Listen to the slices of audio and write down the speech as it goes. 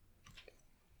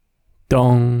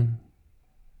Dong.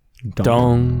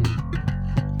 Dong.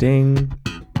 Ding.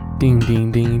 Ding,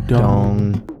 ding, ding,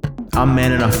 dong. Dong. I'm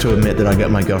man enough to admit that I get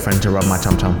my girlfriend to rub my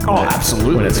tum-tum. Oh,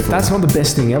 absolutely. That's not the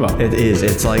best thing ever. It is.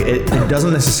 It's like, it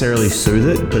doesn't necessarily soothe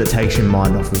it, but it takes your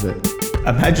mind off of it.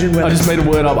 Imagine when... I just made a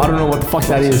word up. I don't know what the fuck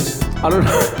that is. I don't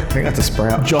know. I think that's a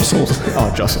sprout. Jostles.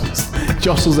 Oh, jostles.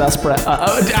 Jostles our sprout.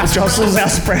 Jostles our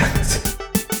sprouts.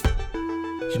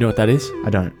 Do you know what that is? I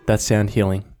don't. That's sound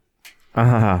healing.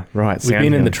 Right. We've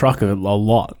been in the truck a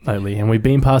lot lately, and we've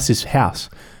been past this house.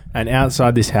 And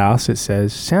outside this house, it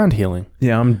says sound healing.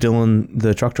 Yeah, I'm Dylan,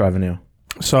 the truck driver now.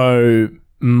 So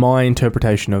my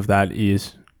interpretation of that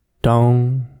is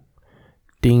dong,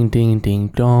 ding, ding, ding,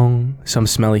 dong. Some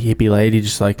smelly hippie lady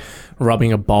just like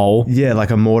rubbing a bowl. Yeah, like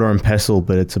a mortar and pestle,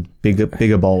 but it's a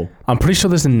bigger bowl. I'm pretty sure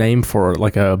there's a name for it,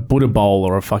 like a Buddha bowl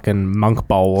or a fucking monk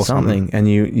bowl or something. And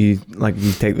you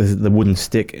take the wooden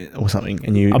stick or something,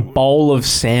 and a bowl of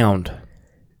sound,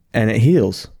 and it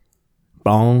heals.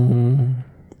 Bong.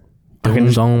 I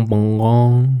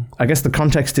guess the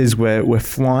context is we're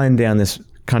flying down this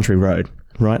country road,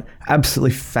 right?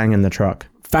 Absolutely fanging the truck.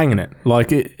 Fanging it. Like,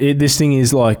 this thing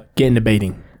is like getting a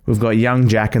beating. We've got young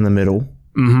Jack in the middle,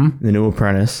 the new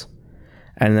apprentice,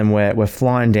 and then we're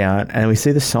flying down, and we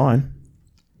see the sign.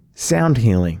 Sound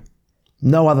healing.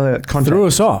 No other context. Threw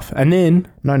us off. And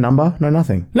then... No number, no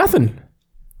nothing. Nothing.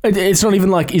 It's not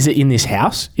even like, is it in this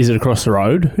house? Is it across the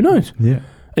road? Who knows? Yeah.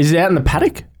 Is it out in the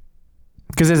paddock?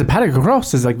 Because there's a paddock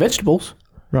across. There's like vegetables.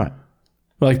 Right.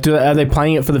 Like, are they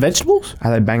playing it for the vegetables? Are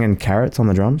they banging carrots on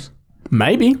the drums?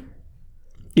 Maybe.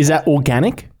 Is that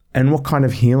organic? And what kind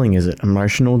of healing is it?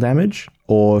 Emotional damage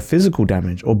or physical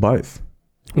damage or both?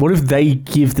 What if they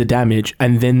give the damage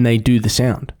and then they do the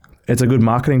sound? It's a good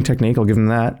marketing technique. I'll give them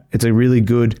that. It's a really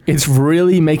good... It's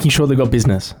really making sure they've got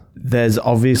business. There's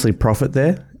obviously profit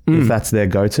there if that's their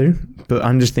go-to. But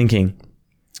I'm just thinking...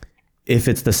 If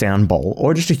it's the sound bowl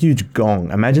or just a huge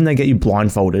gong, imagine they get you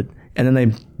blindfolded and then they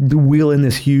wheel in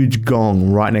this huge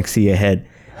gong right next to your head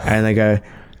and they go,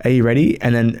 are you ready?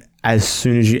 And then as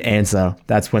soon as you answer,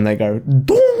 that's when they go,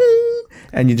 dong,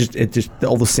 and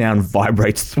all the sound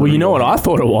vibrates through. Well, you know what I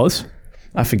thought it was?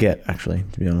 I forget, actually,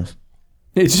 to be honest.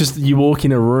 It's just you walk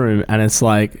in a room and it's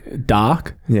like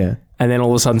dark. Yeah. And then all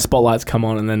of a sudden spotlights come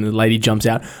on and then the lady jumps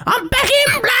out. I'm back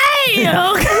in play!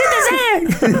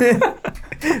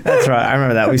 That's right. I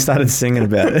remember that. We started singing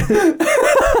about it.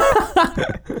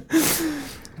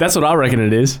 That's what I reckon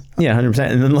it is. Yeah, 100%.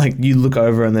 And then like you look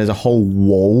over and there's a whole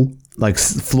wall, like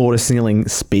floor to ceiling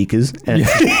speakers. And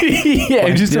yeah,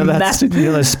 like, just a massive... You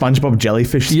know those SpongeBob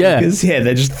jellyfish speakers? Yeah,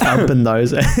 they're just thumping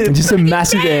those. Just a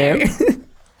massive amp.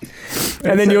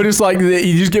 And then you're just like, you're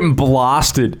just getting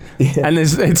blasted. Yeah. And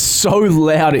it's so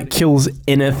loud it kills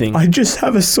anything. I just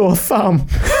have a sore thumb.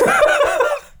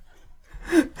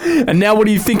 And now what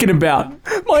are you thinking about?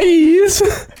 My ears.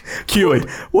 Cue it.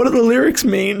 What do the lyrics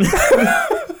mean? This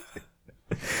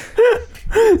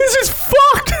is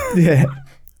fucked. Yeah.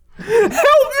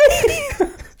 Help me.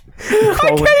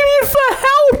 I came here for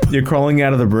help. You're crawling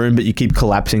out of the room, but you keep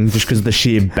collapsing just because of the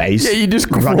sheer bass. Yeah, you're just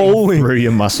crawling through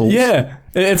your muscles. Yeah.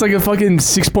 It's like a fucking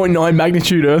 6.9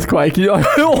 magnitude earthquake. You're like,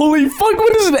 holy fuck,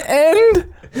 when does it end?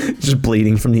 Just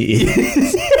bleeding from the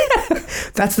ears. Yeah.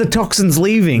 That's the toxins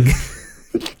leaving.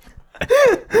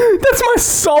 That's my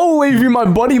soul leaving my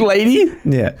body, lady.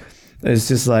 Yeah. It's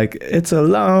just like, it's a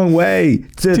long way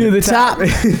to the top.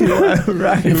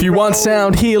 Right. If you want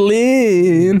sound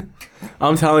healing.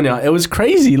 I'm telling you, it was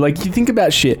crazy. Like, you think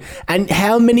about shit. And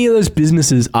how many of those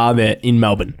businesses are there in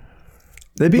Melbourne?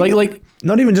 They'd be like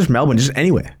not even just Melbourne, just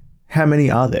anywhere. How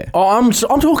many are there? Oh, I'm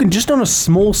talking just on a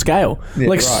small scale. Yeah,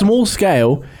 like, right. Small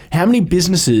scale, how many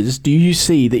businesses do you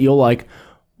see that you're like,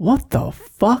 what the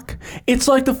fuck? It's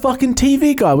like the fucking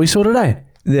TV guy we saw today.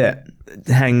 Yeah.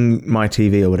 Hang my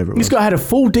TV or whatever it was. This guy had a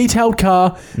full detailed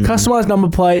car, customized number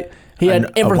plate. He had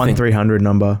everything. A 1300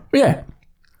 number. Yeah.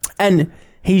 And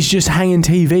he's just hanging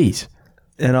TVs.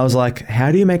 And I was like,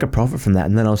 how do you make a profit from that?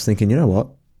 And then I was thinking, you know what?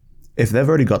 If they've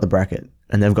already got the bracket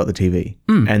and they've got the TV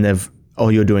and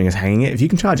all you're doing is hanging it, if you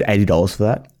can charge $80 for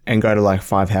that and go to like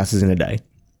 5 houses in a day,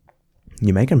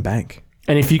 you're making bank.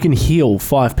 And if you can heal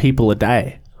 5 people a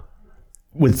day.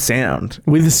 With sound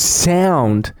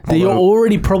that you're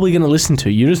already probably going to listen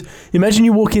to. You just imagine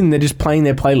you walk in, they're just playing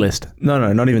their playlist.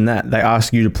 No, not even that. They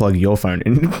ask you to plug your phone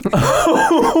in.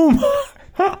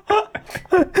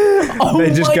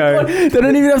 They just go. God. They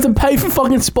don't even have to pay for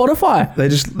fucking Spotify. They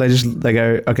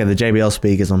go, okay, the JBL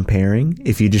speaker's on pairing.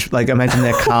 If you just like imagine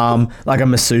they're calm, like a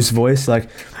masseuse voice, like,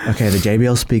 okay, the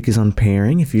JBL speaker's on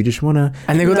pairing. If you just want to,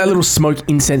 and they got that little smoke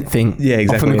incense thing. Yeah,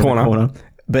 exactly. Off in the corner.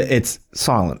 But it's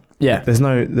silent. Yeah. There's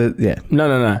no. Yeah.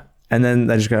 No. And then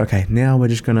they just go, okay, now we're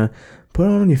just going to put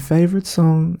on your favorite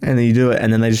song. And then you do it.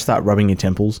 And then they just start rubbing your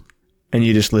temples. And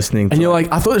you're just listening. And you're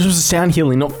like, I thought this was a sound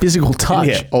healing, not physical touch.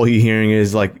 Yeah, all you're hearing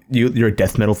is like, you're a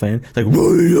death metal fan. Like,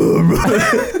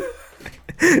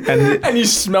 and you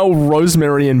smell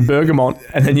rosemary and bergamot.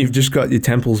 And then you've just got your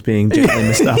temples being gently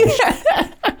massaged.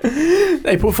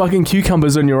 They put fucking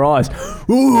cucumbers on your eyes.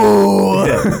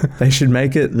 Yeah. They should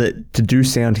make it that to do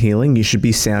sound healing, you should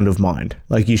be sound of mind.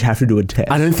 Like you have to do a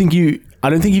test. I don't think if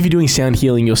you're doing sound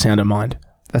healing, you're sound of mind.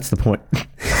 That's the point.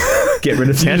 Get rid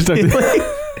of sound healing.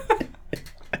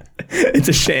 It's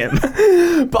a sham.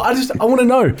 But I want to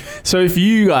know. So if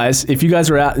you guys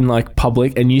are out in like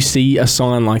public and you see a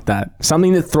sign like that,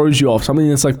 something that throws you off, something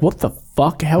that's like, what the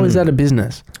fuck? How is that a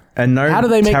business? And no, how do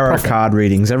they make tarot card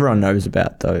readings? Everyone knows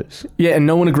about those. Yeah, and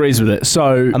no one agrees with it.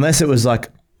 So unless it was like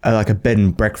a bed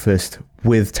and breakfast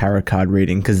with tarot card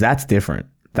reading, because that's different.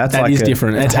 That is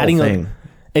different. It's adding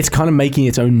it's kind of making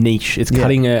its own niche. It's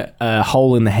cutting a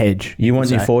hole in the hedge. You want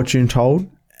your fortune told,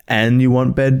 and you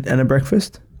want bed and a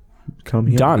breakfast. Come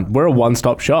here. Done. We're a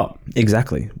one-stop shop.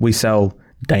 Exactly. We sell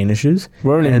Danishes.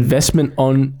 We're an investment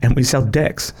on, and we sell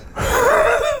decks.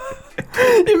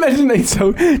 Imagine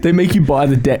they make you buy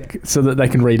the deck so that they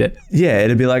can read it. Yeah,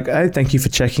 it'd be like, hey, thank you for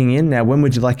checking in. Now, when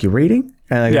would you like your reading?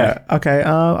 And they go, okay,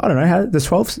 I don't know, how does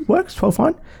 12 works? 12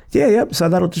 fine? Yeah, yep. So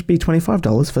that'll just be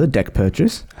 $25 for the deck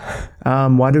purchase.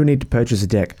 Why do we need to purchase a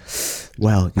deck?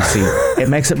 Well, you see, it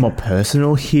makes it more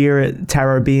personal here at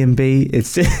Tarot B&B.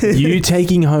 It's you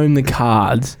taking home the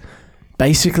cards.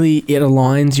 Basically, it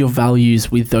aligns your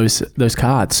values with those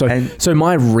cards. So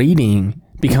my reading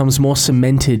becomes more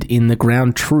cemented in the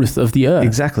ground truth of the earth.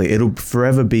 Exactly. It'll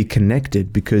forever be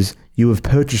connected because you have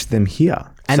purchased them here.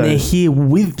 And they're here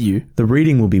with you. The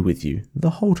reading will be with you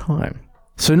the whole time.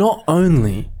 So not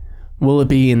only will it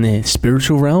be in the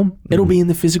spiritual realm, it'll be in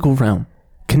the physical realm,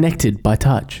 connected by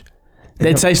touch.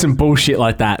 They'd say some bullshit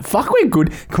like that. Fuck, we're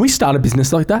good. Can we start a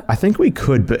business like that? I think we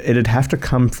could, but it'd have to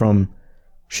come from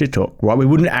shit talk, right? We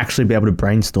wouldn't actually be able to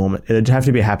brainstorm it. It'd have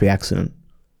to be a happy accident.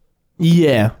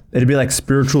 Yeah. It'd be like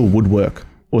spiritual woodwork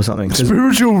or something.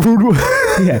 Spiritual woodwork.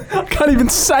 Yeah. I can't even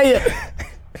say it.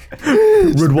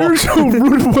 Spiritual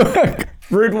woodwork.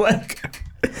 Rude work.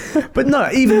 But no,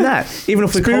 even that. Even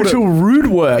if we spiritual rude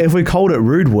work. If we called it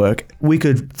rude work, we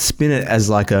could spin it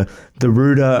as like the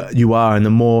ruder you are and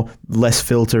the more less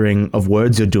filtering of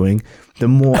words you're doing, the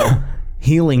more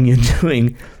healing you're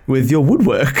doing with your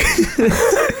woodwork.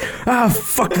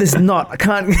 Fuck this knot. I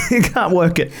can't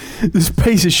work it. This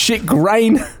piece of shit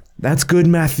grain. That's good,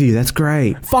 Matthew. That's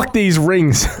great. Fuck these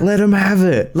rings. Let him have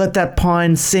it. Let that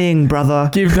pine sing, brother.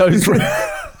 Give those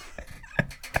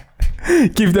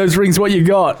Give those rings what you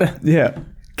got. Yeah.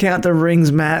 Count the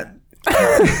rings, Matt.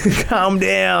 Calm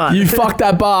down. You fuck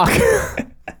that bark.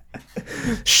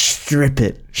 Strip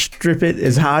it. Strip it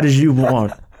as hard as you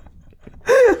want.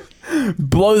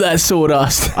 Blow that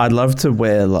sawdust. I'd love to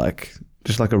wear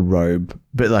just like a robe,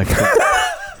 but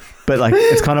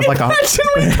it's kind of like Imagine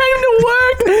we came to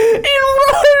work in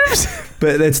robes.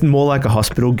 But it's more like a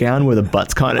hospital gown where the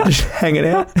butt's kind of just hanging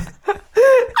out.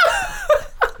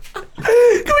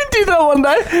 Can we do that one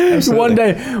day?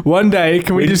 Absolutely. One day,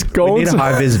 can we just go on? We need a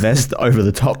high-vis vest over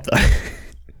the top, though.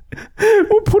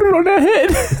 We'll put it on our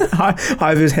head.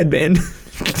 High-vis headband.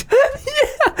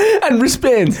 Yeah, and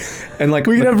wristbands. And we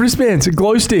can have wristbands and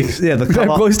glow sticks. Yeah, we can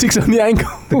have glow sticks on the ankle.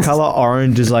 The color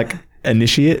orange is like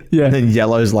initiate. Yeah. And then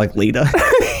yellow is like leader.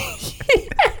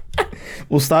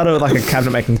 We'll start with like a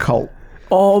cabinet making cult.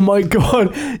 Oh my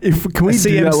god! Can we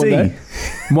do that one day?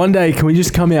 One day, can we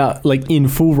just come out in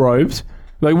full robes?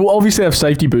 We'll obviously have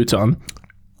safety boots on.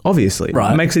 Obviously,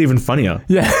 right? It makes it even funnier.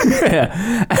 Yeah.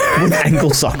 With ankle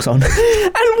socks on.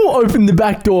 And we'll open the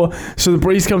back door so the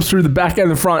breeze comes through the back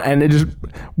and the front, and it just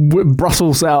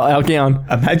Brussels our gown.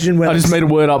 Imagine when I just made a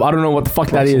word up. I don't know what the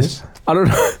fuck Brussels? That is. I don't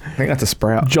know. I think that's a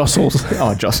sprout. Jostles.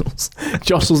 Oh, jostles.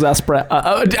 Jostles our sprout.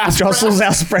 Jostles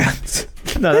our sprouts.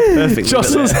 No, that's perfect.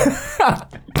 Jostles.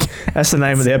 That's the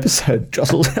name of the episode.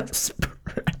 Jostles our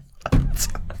sprouts.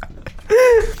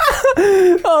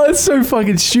 Oh, that's so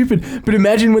fucking stupid. But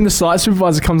imagine when the site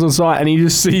supervisor comes on site and he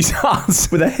just sees us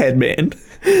with a headband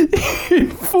in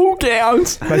full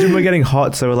gowns. Imagine we're getting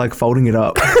hot, so we're folding it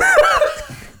up.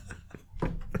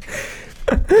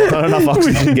 Not enough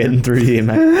oxygen getting through here,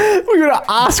 mate. We got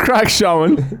our ass crack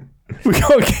showing. We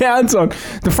got gowns on.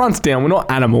 The front's down. We're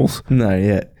not animals. No,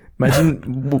 yeah.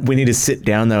 Imagine we need to sit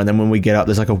down though, and then when we get up,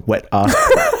 there's a wet ass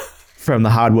from the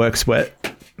hard work sweat.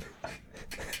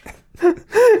 There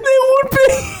would be.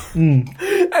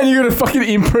 And you got a fucking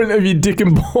imprint of your dick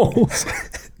and balls.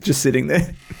 Just sitting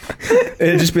there.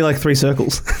 It'd just be 3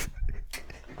 circles.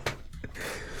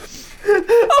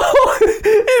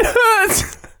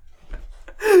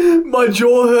 my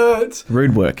jaw hurts.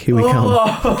 Rude work. Here we come.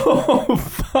 Oh,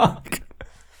 fuck.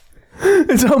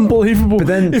 It's unbelievable. But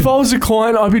then, if I was a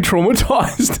client, I'd be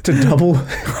traumatized. To double.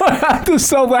 I have to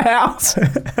sell the house.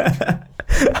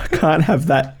 I can't have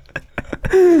that.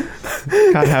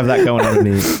 Can't have that going on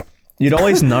in here. You'd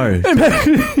always know.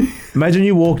 Imagine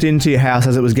you walked into your house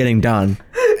as it was getting done,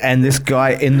 and this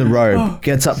guy in the robe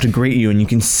gets up to greet you, and you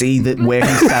can see that where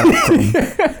he sat up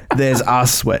from. There's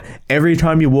ass sweat. Every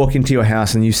time you walk into your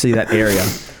house and you see that area,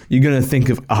 you're going to think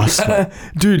of ass sweat.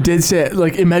 Dude, dead set.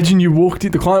 Like, imagine you walked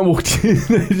in, the client walked in,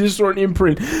 they just saw an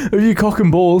imprint of your cock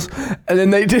and balls, and then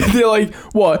they're like,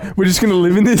 what? We're just going to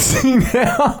live in this thing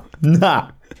now?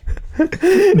 Nah.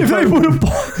 If they put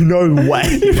a... No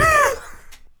way.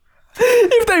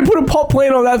 If they put a pot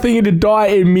plant on that thing, it'd die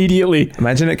immediately.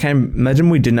 Imagine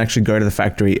we didn't actually go to the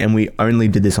factory and we only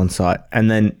did this on site,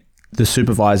 and then the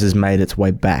supervisors made its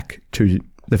way back to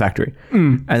the factory,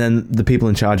 and then the people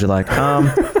in charge are like,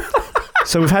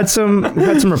 so we've had some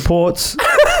reports.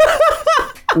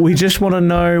 We just want to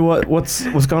know what's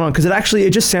going on, because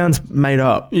it just sounds made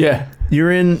up. Yeah,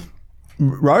 you're in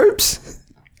robes.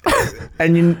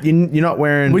 And you're not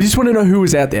wearing... We just want to know who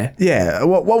was out there. Yeah.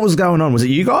 What was going on? Was it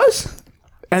you guys?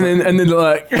 And then they're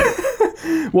like...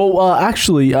 well,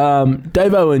 actually,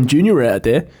 Davo and Junior were out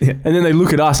there. Yeah. And then they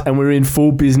look at us and we're in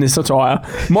full business attire.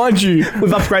 Mind you...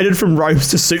 We've upgraded from robes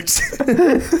to suits.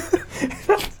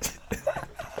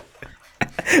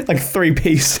 Like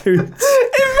 3-piece suits.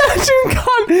 Imagine,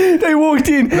 cunt, they walked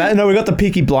in. No, we got the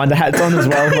Peaky Blinder hats on as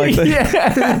well. Like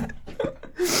yeah.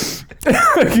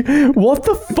 What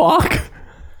the fuck?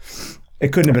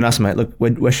 It couldn't have been us, mate. Look,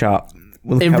 we're sharp.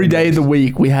 Every day of the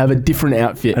week, we have a different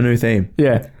outfit. A new theme.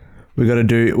 Yeah. We got to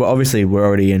do... Well, obviously, we're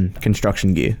already in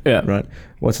construction gear. Yeah. Right?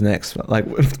 What's next? Like,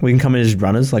 we can come in as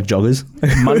runners, like joggers.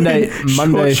 Monday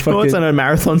shorts and a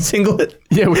marathon singlet.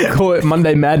 Yeah, we call it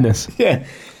Monday Madness. Yeah.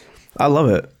 I love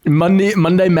it.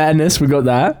 Monday Madness, we got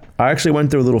that. I actually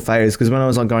went through a little phase, because when I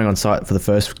was going on site for the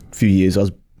first few years, I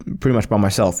was pretty much by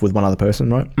myself with one other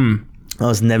person, right? I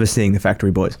was never seeing the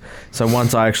factory boys. So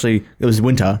once it was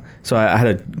winter, so I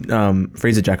had a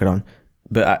freezer jacket on,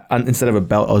 but instead of a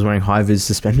belt, I was wearing high-vis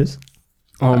suspenders.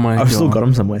 Oh my God. I've still got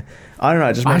them somewhere. I don't know.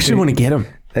 I actually want to get them.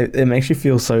 It makes you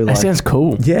feel so like... That sounds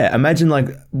cool. Yeah. Imagine like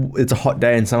it's a hot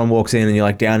day and someone walks in and you're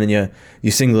like down in your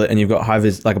singlet and you've got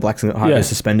high-vis, like a black singlet, high-vis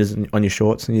suspenders on your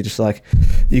shorts, and you're just like,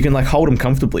 you can like hold them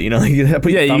comfortably, you know? Like, you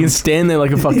can stand there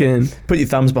like a fucking... Put your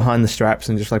thumbs behind the straps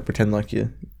and just like pretend like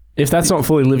you... If that's not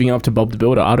fully living up to Bob the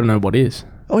Builder, I don't know what is.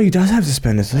 Oh, he does have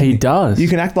suspenders, doesn't he? He does. You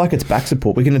can act like it's back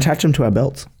support. We can attach them to our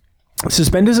belts.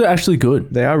 Suspenders are actually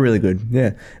good. They are really good,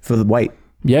 yeah, for the weight.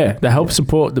 Yeah, they help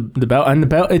support the belt. And the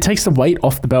belt, it takes the weight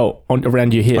off the belt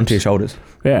around your hips. Onto your shoulders.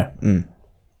 Yeah.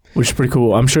 Which is pretty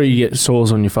cool. I'm sure you get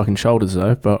sores on your fucking shoulders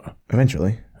though, but...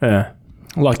 Eventually. Yeah.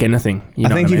 Like anything. I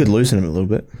think you could loosen them a little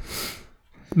bit.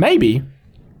 Maybe.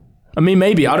 I mean,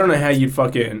 maybe. I don't know how you'd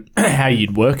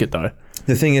work it though.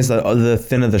 The thing is that the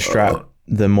thinner the strap,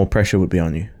 the more pressure would be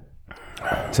on you.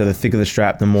 So the thicker the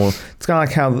strap, the more... It's kind of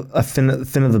like how a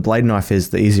thinner the blade knife is,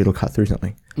 the easier it'll cut through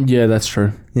something. Yeah, that's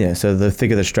true. Yeah, so the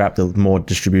thicker the strap, the more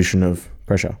distribution of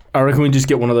pressure. I reckon we just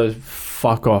get one of those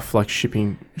fuck off like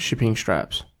shipping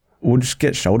straps. We'll just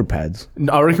get shoulder pads.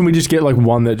 I reckon we just get like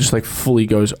one that just like fully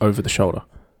goes over the shoulder.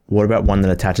 What about one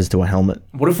that attaches to a helmet?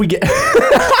 What if we get...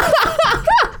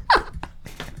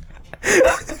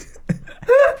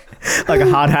 Like a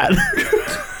hard hat.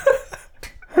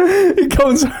 It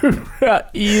goes over our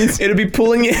ears. It'll be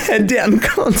pulling your head down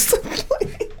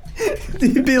constantly.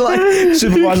 You'd be like,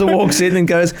 supervisor walks in and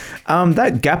goes,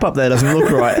 that gap up there doesn't look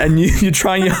right. And you're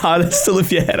trying your hardest to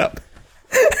lift your head up.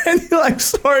 And you're like,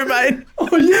 sorry, mate.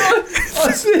 Oh, yeah.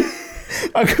 I see.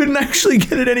 I couldn't actually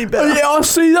get it any better. Oh, yeah, I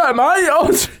see that,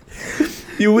 mate.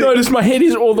 You notice my head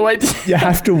is all the way... You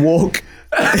have to walk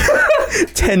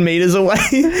 10 meters away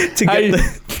to get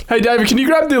the... Hey, David, can you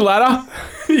grab the ladder?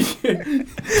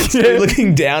 Yeah.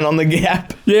 Looking down on the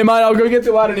gap. Yeah, mate, I'll go get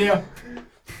the ladder now.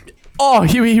 Oh,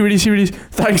 here it is.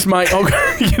 Thanks, mate. I'll go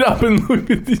get up and look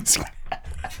at this.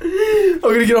 I'm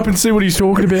going to get up and see what he's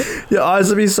talking about. Your eyes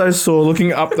will be so sore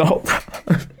looking up the whole time.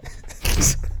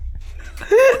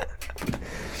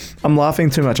 I'm laughing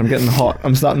too much. I'm getting hot.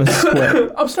 I'm starting to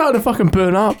sweat. I'm starting to fucking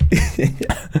burn up.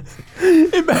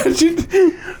 Imagine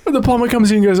when the plumber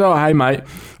comes in and goes, oh, hey, mate,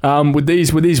 with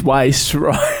these wastes,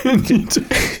 right? You're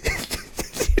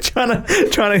trying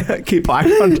to keep eye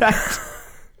contact.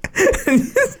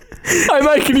 Hey,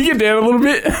 mate, can you get down a little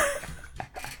bit?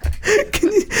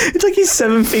 It's like he's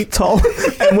 7 feet tall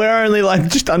and we're only like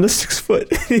just under 6 foot.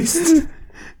 Can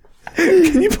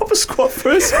you pop a squat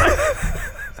first, mate?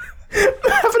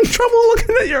 I'm having trouble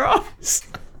looking at your eyes.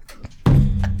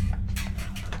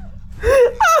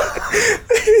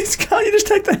 Can't you just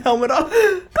take the helmet off?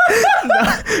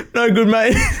 No good,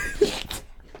 mate.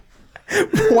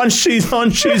 Once she's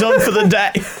on for the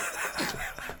day.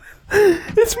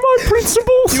 It's my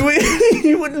principles.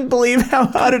 You wouldn't believe how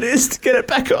hard it is to get it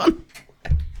back on.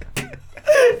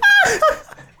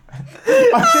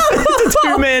 It's a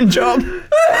two-man job.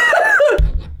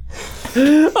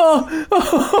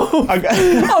 I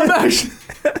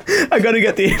got to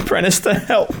get the apprentice to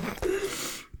help.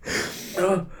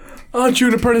 Aren't you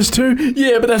an apprentice too?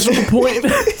 Yeah, but that's not the point.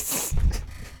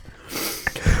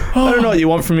 I don't know what you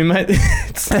want from me, mate.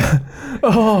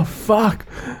 Oh, fuck.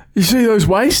 You see those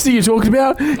wastes that you're talking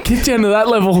about? Get down to that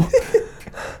level.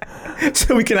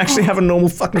 So we can actually have a normal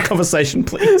fucking conversation,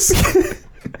 please.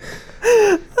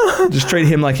 Just treat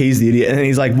him like he's the idiot. And then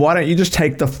he's like, why don't you just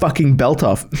take the fucking belt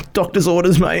off? Doctor's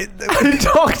orders, mate.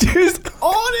 Doctor's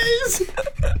orders?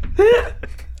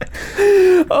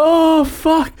 Oh,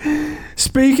 fuck.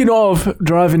 Speaking of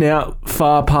driving out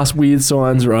far past weird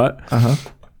signs, right? Uh-huh.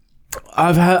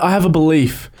 I have a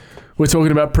belief. We're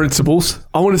talking about principles.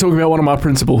 I want to talk about one of my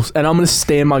principles, and I'm going to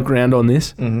stand my ground on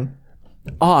this. Mm-hmm.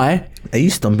 Are you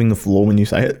stomping the floor when you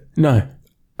say it? No.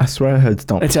 I swear I heard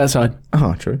stomp. It's outside.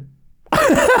 Oh, true.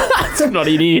 It's not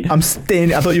in here. I'm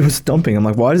standing. I thought you were stomping. I'm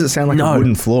like, why does it sound like a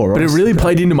wooden floor? But it really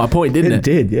played into my point, didn't it? It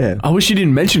did, yeah. I wish you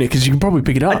didn't mention it because you can probably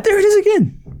pick it up. There it is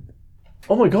again.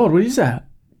 Oh my God, what is that?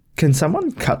 Can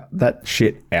someone cut that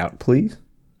shit out, please?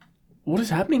 What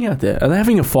is happening out there? Are they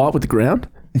having a fight with the ground?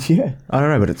 Yeah. I don't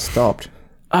know, but it stopped.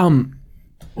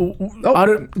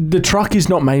 The truck is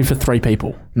not made for 3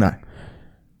 people. No.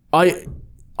 I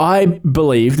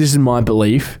believe, this is my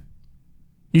belief,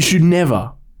 you should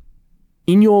never,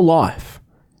 in your life,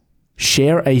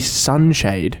 share a sun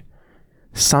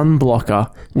blocker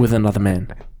with another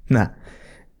man. Nah.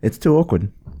 It's too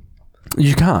awkward.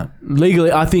 You can't.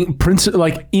 Legally, I think,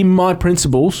 in my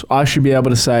principles, I should be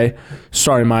able to say,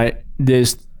 sorry, mate,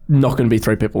 there's not going to be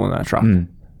 3 people in that truck.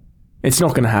 It's not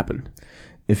going to happen.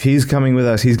 If he's coming with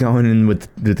us, he's going in with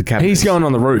the captain. He's going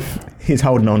on the roof. He's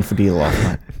holding on for dear life,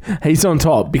 mate. He's on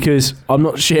top because I'm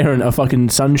not sharing a fucking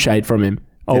sunshade from him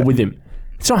or with him.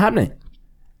 It's not happening.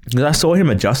 Because I saw him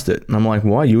adjust it, and I'm like,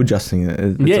 why are you adjusting it?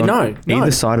 It's no.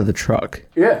 Either side of the truck.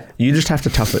 Yeah. You just have to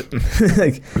tough it.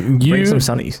 Bring some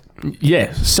sunnies.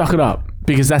 Yeah, suck it up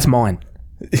because that's mine.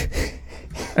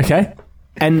 Okay?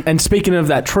 And speaking of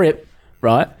that trip,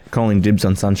 right? Calling dibs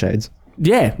on sunshades.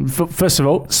 Yeah. First of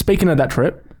all, speaking of that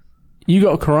trip, you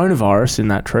got coronavirus in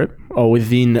that trip or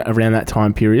within around that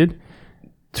time period.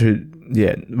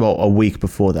 A week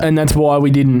before that. And that's why we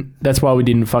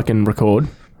didn't fucking record.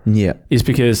 Yeah. Is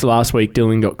because last week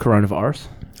Dylan got coronavirus.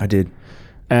 I did.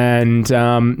 And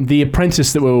the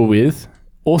apprentice that we were with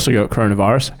also got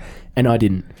coronavirus and I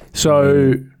didn't.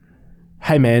 So,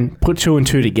 hey man, put 2 and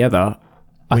 2 together.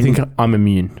 I think I'm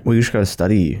immune. We just got to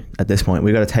study you at this point.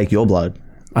 We got to take your blood.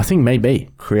 I think maybe.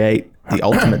 Create the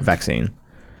ultimate vaccine.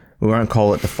 We won't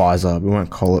call it the Pfizer. We won't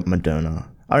call it Moderna.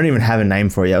 I don't even have a name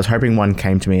for it yet. I was hoping one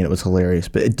came to me and it was hilarious,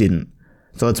 but it didn't.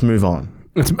 So let's move on.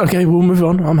 Okay, we'll move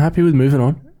on. I'm happy with moving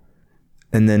on.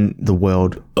 And then the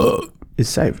world is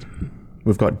saved.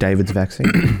 We've got David's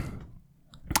vaccine.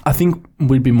 I think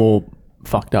we'd be more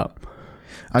fucked up.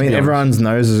 I mean, everyone's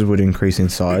noses would increase in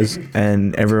size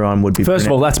and everyone would be... First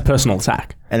of all, that's a personal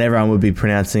attack. And everyone would be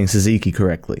pronouncing Suzuki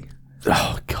correctly.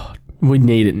 Oh, God. We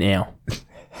need it now.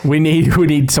 we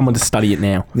need someone to study it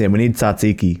now. Yeah, we need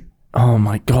Tzatziki. Oh,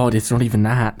 my God. It's not even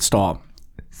that. Stop.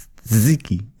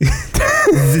 Suzuki.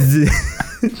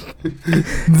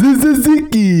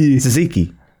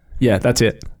 Suzuki. Yeah, that's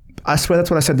it. I swear that's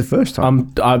what I said the first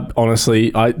time. I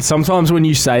honestly, sometimes when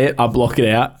you say it, I block it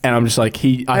out, and I'm just like,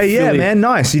 man,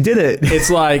 nice, you did it.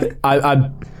 It's like I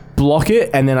block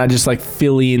it, and then I just like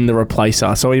fill in the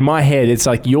replacer. So in my head, it's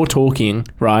like you're talking,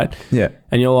 right? Yeah,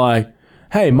 and you're like,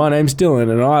 "Hey, my name's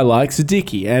Dylan, and I like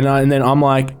Suzuki," and then I'm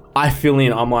like, I fill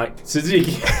in, I'm like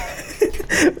Suzuki.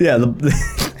 Yeah,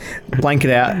 blank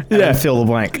it out, and then fill the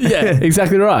blank. Yeah,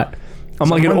 exactly right. I'm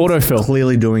like an autofill.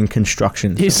 Clearly doing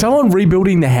construction. Is someone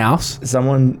rebuilding the house?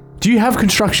 Do you have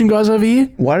construction guys over here?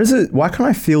 Why can't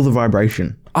I feel the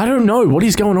vibration? I don't know. What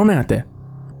is going on out there?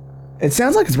 It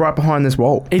sounds like it's right behind this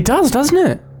wall. It does, doesn't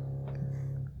it?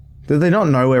 Do they not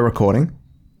know we're recording?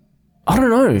 I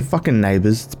don't know. Fucking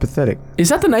neighbours. It's pathetic. Is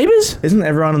that the neighbours? Isn't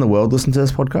everyone in the world listening to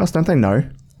this podcast? Don't they know?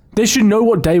 They should know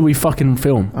what day we fucking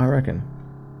film. I reckon.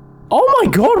 Oh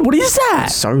my God, what is that?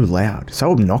 It's so loud. So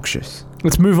obnoxious.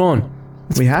 Let's move on.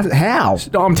 We have... How?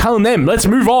 I'm telling them. Let's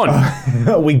move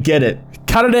on. We get it.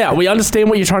 Cut it out. We understand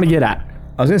what you're trying to get at.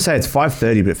 I was going to say it's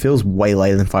 5:30, but it feels way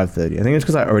later than 5:30. I think it's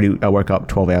because I woke up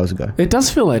 12 hours ago. It does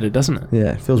feel later, doesn't it?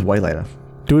 Yeah, it feels way later.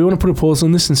 Do we want to put a pause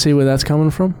on this and see where that's coming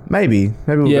from? Maybe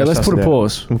we'll let's put a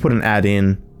pause. We'll put an ad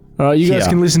in. All right, you guys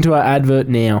can listen to our advert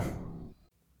now.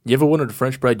 You ever wanted a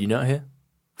French braid unit hair?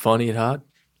 Finding it hard?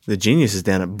 The geniuses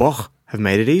down at Boch have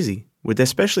made it easy with their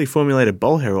specially formulated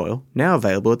bowl hair oil now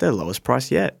available at their lowest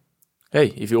price yet. Hey,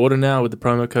 if you order now with the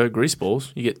promo code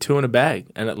Greaseballs, you get 2 in a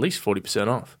bag and at least 40%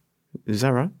 off. Is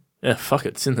that right? Yeah, fuck it,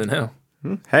 it's in there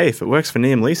now. Hey, if it works for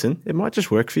Liam Leeson, it might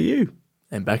just work for you.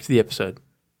 And back to the episode.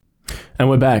 And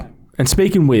we're back. And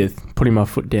speaking with putting my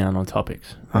foot down on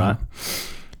topics, right?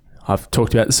 I've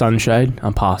talked about the sunshade.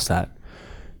 I'm past that.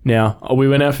 Now, we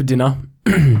went out for dinner.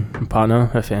 My partner,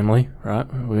 her family,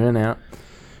 right? We went out.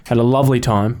 Had a lovely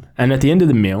time. And at the end of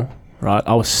the meal, right,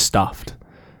 I was stuffed.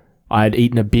 I had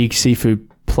eaten a big seafood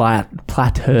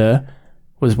platter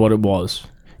was what it was.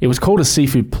 It was called a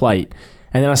seafood plate.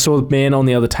 And then I saw the man on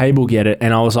the other table get it,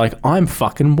 and I was like, I'm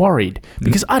fucking worried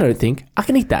because I don't think I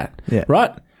can eat that. Yeah.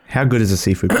 Right? How good is a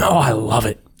seafood plate? Oh, I love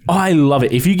it. I love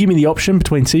it. If you give me the option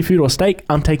between seafood or steak,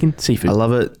 I'm taking seafood. I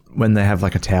love it when they have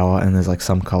like a tower and there's like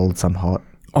some cold, some hot.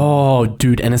 Oh,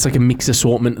 dude. And it's like a mixed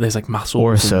assortment. There's like mussels.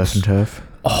 Or a surf and turf.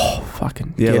 Oh,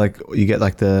 fucking. Yeah, like you get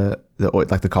like the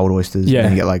cold oysters. Yeah.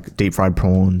 And you get like deep fried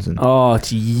prawns. And Oh,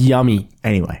 it's yummy.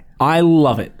 anyway. I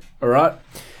love it. All right.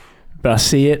 But I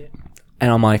see it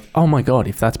and I'm like, oh my God,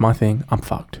 if that's my thing, I'm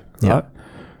fucked. Yeah. Right?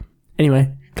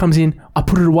 Anyway, comes in. I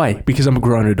put it away because I'm a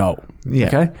grown adult. Yeah.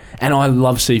 Okay. And I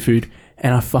love seafood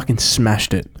and I fucking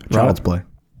smashed it. Right? Child's play.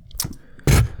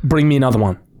 Bring me another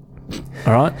one.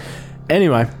 All right.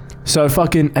 Anyway, so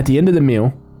fucking at the end of the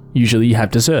meal, usually you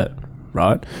have dessert,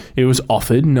 right? It was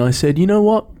offered and I said, you know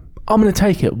what? I'm going to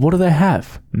take it. What do they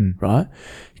have? Right?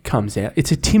 It comes out.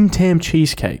 It's a Tim Tam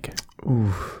cheesecake.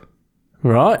 Oof.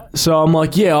 Right? So I'm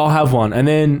like, yeah, I'll have one. And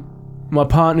then my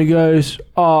partner goes,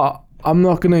 oh, I'm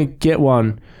not going to get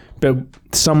one. But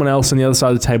someone else on the other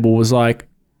side of the table was like,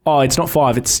 oh, it's not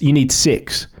 5. You need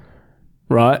 6.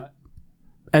 Right?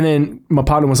 And then my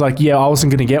partner was like, yeah, I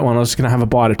wasn't going to get one. I was just going to have a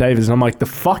bite of David's. And I'm like, the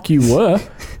fuck you were?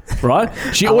 Right?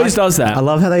 She always does that. I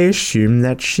love how they assume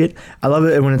that shit. I love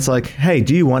it when it's like, hey,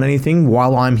 do you want anything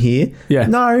while I'm here? Yeah.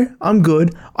 No, I'm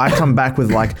good. I come back with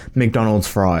like McDonald's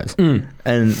fries. And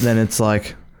then it's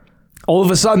like... All of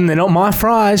a sudden, they're not my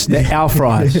fries. They're our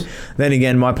fries. Then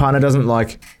again, my partner doesn't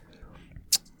like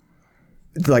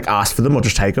ask for them or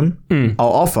just take them. I'll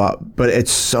offer, but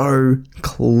it's so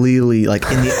clearly like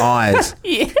in the eyes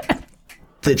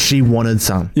that she wanted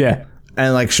some. Yeah.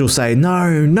 And like she'll say,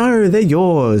 no, they're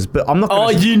yours. But I'm not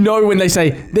gonna you know when they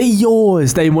say, they're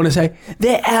yours, they want to say,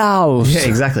 they're ours. Yeah,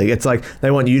 exactly. It's like they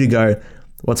want you to go,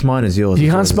 what's mine is yours. You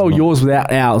can't spell yours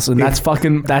without ours. And that's their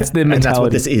mentality. And that's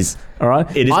what this is. All right?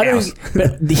 It is ours.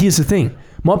 But here's the thing.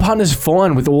 My partner's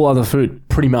fine with all other food,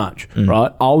 pretty much,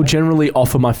 right? I'll generally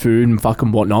offer my food and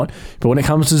fucking whatnot. But when it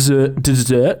comes to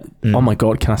dessert, oh my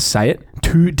God, can I say it?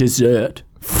 To dessert.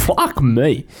 Fuck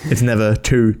me. It's never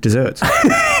 2 desserts.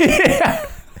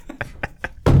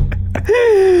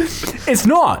 It's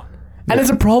not. And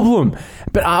it's a problem.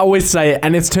 But I always say it,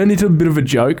 and it's turned into a bit of a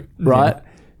joke, right?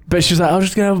 But she's like, I'm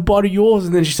just going to have a bite of yours.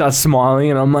 And then she starts smiling,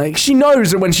 and I'm like, she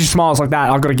knows that when she smiles like that,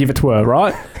 I've got to give it to her,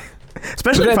 right?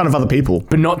 Especially in front of other people.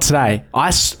 But not today.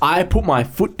 I put my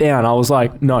foot down. I was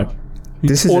like, no.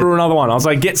 Order another one. I was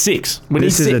like, get 6.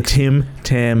 This is a Tim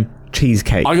Tam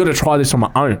cheesecake. I got to try this on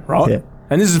my own, right? Yeah.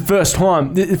 And this is the first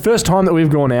time that we've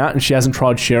gone out and she hasn't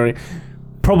tried sharing.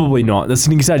 Probably not. That's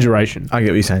an exaggeration. I get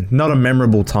what you're saying. Not a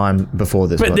memorable time before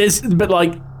this. But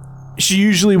like, she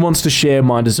usually wants to share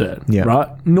my dessert, right?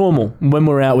 Normal when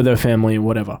we're out with her family or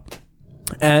whatever.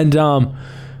 And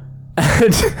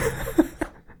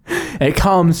it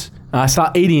comes, and I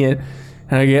start eating it,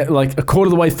 and I get like a quarter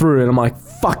of the way through, and I'm like,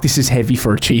 fuck, this is heavy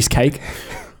for a cheesecake.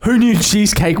 Who knew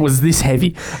cheesecake was this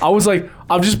heavy? I was like,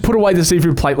 I've just put away the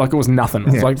seafood plate like it was nothing.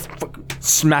 I was like,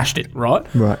 smashed it, right?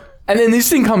 Right. And then this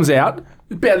thing comes out,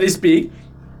 about this big,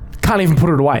 can't even put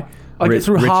it away. I get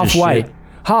through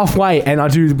halfway, and I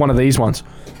do one of these ones.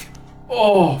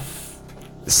 Oh,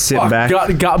 sit back.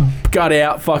 Gut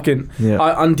out, fucking. Yeah.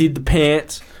 I undid the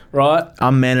pants, right?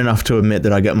 I'm man enough to admit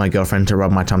that I get my girlfriend to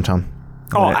rub my tum-tum.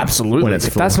 Absolutely. When it's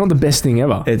full. That's not the best thing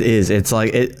ever. It is. It's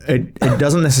like, it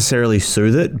doesn't necessarily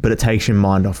soothe it, but it takes your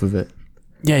mind off of it.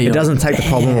 Yeah, it doesn't take the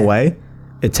problem away.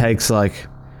 It takes like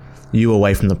you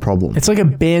away from the problem. It's like a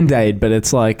Band-Aid, but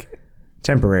it's like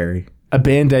temporary. A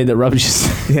Band-Aid that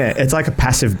rubs you. Yeah, it's like a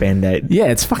passive Band-Aid. Yeah,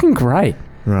 it's fucking great.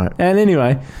 Right. And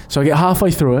anyway, so I get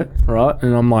halfway through it, right?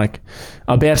 And I'm like,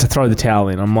 I'm about to throw the towel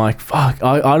in. I'm like, fuck,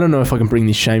 I don't know if I can bring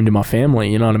this shame to my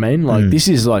family. You know what I mean? Like, this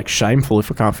is like shameful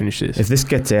if I can't finish this. If this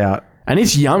gets out. And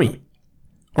it's yummy.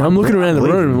 And I'm looking around the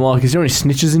room like, is there any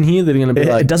snitches in here that are going to be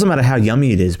like... It doesn't matter how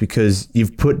yummy it is because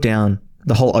you've put down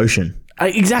the whole ocean.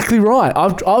 Exactly right.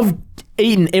 I've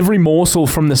eaten every morsel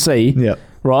from the sea. Yeah.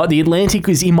 Right? The Atlantic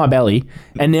is in my belly,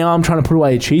 and now I'm trying to put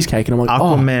away a cheesecake, and I'm like,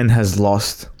 Aquaman has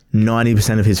lost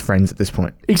 90% of his friends at this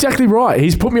point. Exactly right.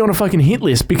 He's put me on a fucking hit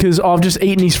list because I've just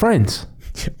eaten his friends.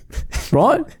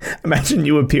 Right? Imagine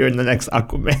you appear in the next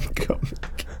Aquaman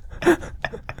comic.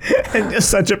 And you're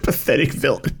such a pathetic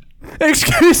villain.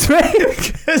 Excuse me?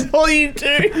 Because all you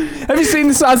do... Have you seen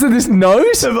the size of this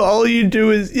nose? All you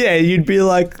do is... Yeah, you'd be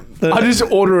like... I just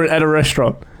order it at a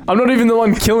restaurant. I'm not even the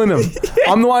one killing him.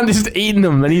 I'm the one just eating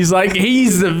them. And he's like,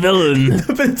 he's the villain.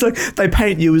 But it's like, they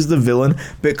paint you as the villain,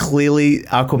 but clearly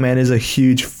Aquaman is a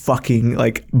huge fucking,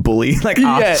 like, bully. Like,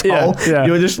 asshole. Yeah.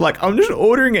 You're just like, I'm just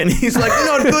ordering it. And he's like,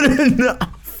 not good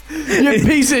enough. You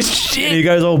piece of shit. And he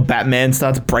goes all Batman,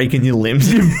 starts breaking your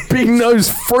limbs. You big nose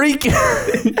freak. And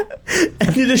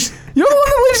you just... You're the one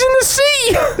that lives in the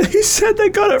sea. He said they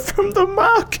got it from the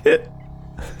market.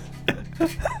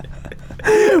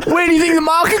 Where do you think the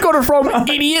market got it from,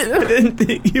 idiot? I didn't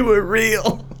think you were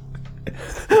real.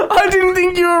 I didn't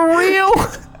think you were real.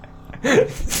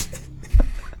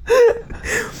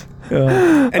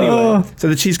 Anyway, so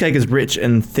the cheesecake is rich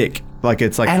and thick. Like,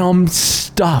 it's like... And I'm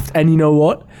stuffed. And you know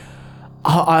what?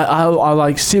 I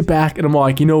like sit back and I'm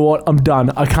like, you know what? I'm done.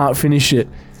 I can't finish it.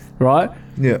 Right?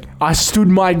 Yeah. I stood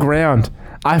my ground.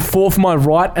 I fought for my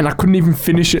right and I couldn't even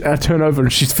finish it. And I turn over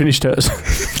and she's finished hers.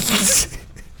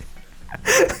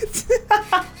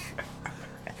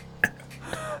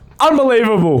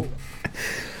 Unbelievable.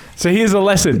 So here's a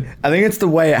lesson. I think it's the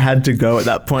way it had to go at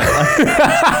that point.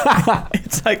 Like,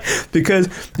 it's like, because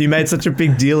you made such a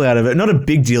big deal out of it. Not a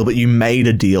big deal, but you made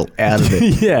a deal out of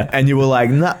it. Yeah. And you were like,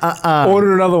 nah,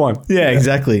 Order another one. Yeah,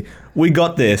 exactly. We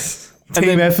got this.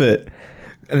 Team effort.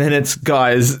 And then it's,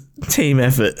 guys, team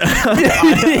effort.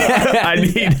 I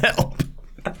need help.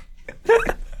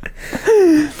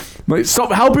 Like,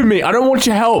 stop helping me. I don't want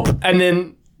your help. And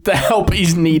then the help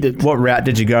is needed. What route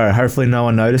did you go? Hopefully no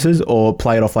one notices, or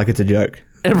play it off like it's a joke?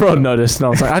 Everyone noticed, and I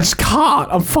was like, I just can't.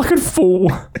 I'm fucking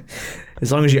full.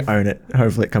 As long as you own it,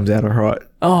 hopefully it comes out all right.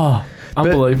 Oh,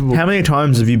 unbelievable. But how many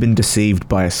times have you been deceived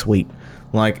by a sweet?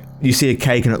 Like, you see a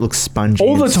cake and it looks spongy.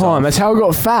 All the and time. soft. That's how I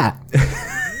got fat.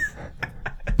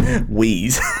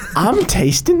 Wheeze. I'm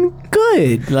tasting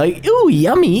good. Like, ooh,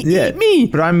 yummy. Eat me.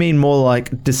 But I mean more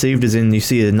like deceived as in you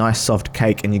see a nice soft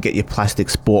cake and you get your plastic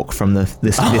spork from this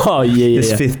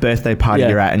fifth birthday party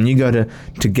you're at, and you go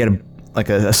to get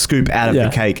a scoop out of the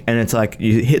cake, and it's like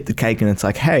you hit the cake and it's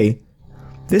like, hey,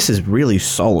 this is really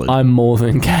solid. I'm more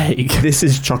than cake. This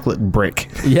is chocolate brick.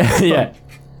 Yeah.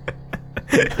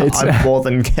 I'm more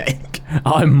than cake.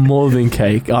 I'm more than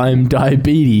cake. I'm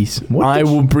diabetes. I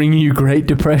will bring you Great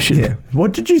Depression. Yeah.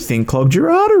 What did you think clogged your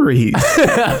arteries?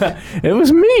 It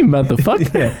was me,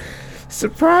 motherfucker. Yeah.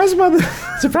 Surprise,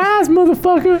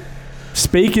 motherfucker.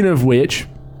 Speaking of which,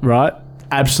 right?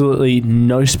 Absolutely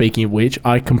no speaking of which.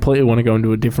 I completely want to go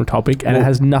into a different topic, and it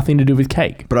has nothing to do with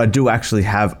cake. But I do actually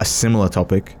have a similar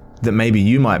topic that maybe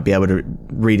you might be able to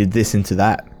read this into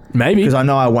that. Maybe, because I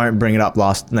know I won't bring it up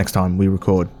next time we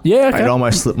record. Yeah, okay. It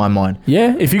almost slipped my mind.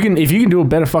 Yeah, if you can do a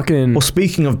better fucking. Well,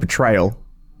 speaking of betrayal,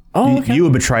 okay. you were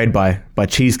betrayed by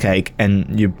cheesecake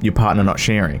and your partner not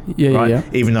sharing. Yeah, right? yeah.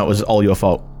 Even though it was all your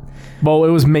fault. Well, it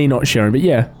was me not sharing, but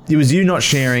yeah, it was you not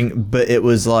sharing, but it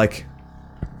was like,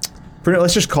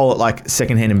 let's just call it like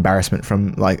secondhand embarrassment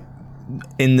from like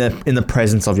in the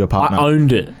presence of your partner. I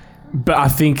owned it, but I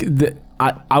think that.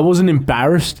 I wasn't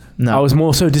embarrassed. No. I was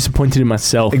more so disappointed in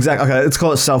myself. Exactly. Okay, let's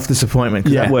call it self-disappointment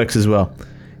because that works as well.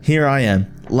 Here I am,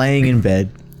 laying in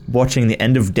bed, watching the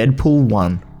end of Deadpool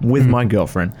 1 with my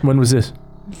girlfriend. When was this?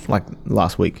 Like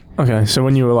last week. Okay, so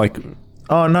when you were like...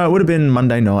 Oh, no, it would have been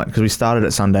Monday night because we started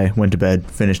at Sunday, went to bed,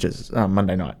 finished it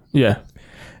Monday night. Yeah.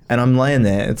 And I'm laying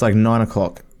there, it's like 9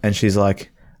 o'clock, and she's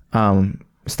like,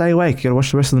 stay awake, you gotta watch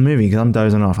the rest of the movie because I'm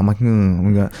dozing off. I'm like,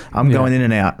 I'm going in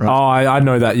and out. Right? Oh, I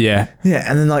know that, yeah. Yeah,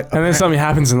 and then something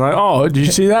happens and like, oh, did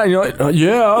you see that? And you're like,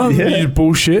 yeah. You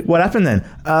bullshit. What happened then?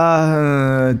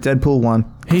 Deadpool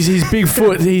 1. He's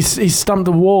Bigfoot. he's stumped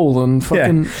the wall and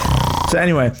fucking... Yeah. So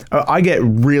anyway, I get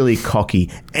really cocky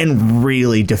and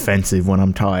really defensive when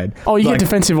I'm tired. Oh, you get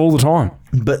defensive all the time.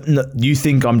 But no, you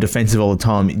think I'm defensive all the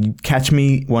time. You catch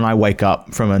me when I wake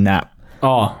up from a nap.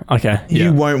 Oh, okay. Yeah.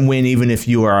 You won't win even if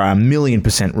you are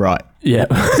 1,000,000% right. Yeah.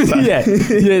 yeah.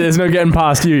 There's no getting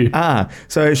past you.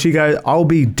 So she goes, I'll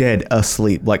be dead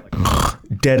asleep. Like,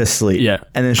 dead asleep. Yeah.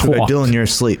 And then she'll go, Dylan, you're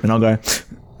asleep. And I'll go,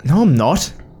 no, I'm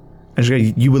not. And she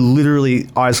goes, you were literally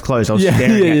eyes closed. I was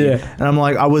staring at you. And I'm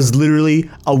like, I was literally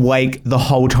awake the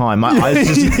whole time. My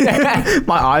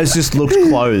eyes just looked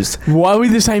closed. Why are we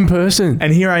the same person?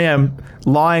 And here I am,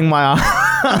 lying my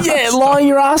ass. Yeah, lying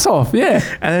your ass off. Yeah.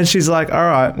 And then she's like, all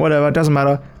right, whatever, it doesn't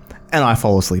matter. And I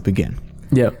fall asleep again.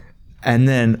 Yeah. And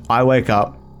then I wake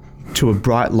up to a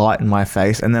bright light in my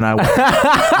face. And then I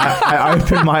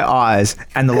open my eyes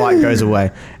and the light goes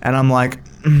away. And I'm like,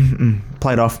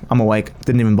 played off. I'm awake.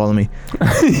 Didn't even bother me.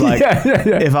 Like,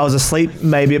 if I was asleep,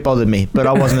 maybe it bothered me, but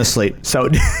I wasn't asleep, so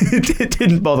it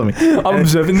didn't bother me. I'm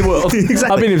observing the world.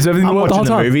 Exactly. I've been observing the world the whole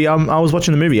time. I was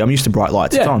watching the movie. I'm used to bright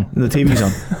lights. It's on. The TV's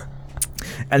on.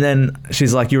 And then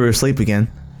she's like, "You were asleep again."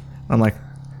 I'm like,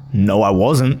 "No, I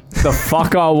wasn't." The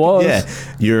fuck I was. Yeah,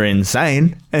 you're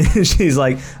insane. And she's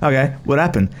like, "Okay, what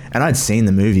happened?" And I'd seen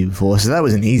the movie before, so that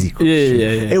was an easy question.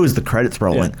 Yeah. It was the credits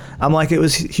rolling. Yeah. I'm like, it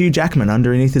was Hugh Jackman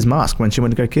underneath his mask when she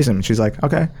went to go kiss him. And she's like,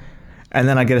 "Okay." And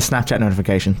then I get a Snapchat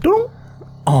notification.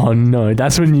 Oh no,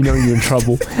 that's when you know you're in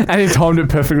trouble. And it timed it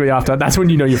perfectly after. That's when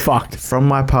you know you're fucked. From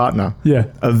my partner. Yeah.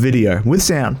 A video with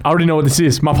sound. I already know what this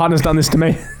is. My partner's done this to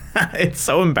me. It's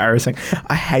so embarrassing.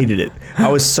 I hated it. I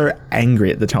was so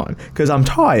angry at the time because I'm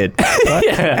tired right?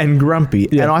 And grumpy,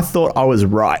 and I thought I was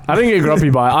right. I didn't get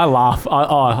grumpy by it. I laugh.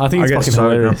 I think it's fucking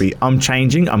hilarious. Grumpy. I'm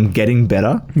changing. I'm getting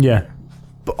better. Yeah.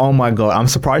 But oh my God, I'm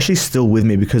surprised she's still with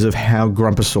me because of how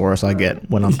grumposaurus I get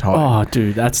when I'm tired. Oh,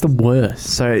 dude, that's the worst.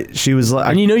 So she was like...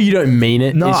 And you know you don't mean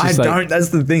it. No, it's I just don't. That's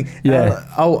the thing. Yeah.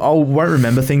 I won't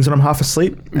remember things when I'm half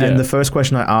asleep. Yeah. And the first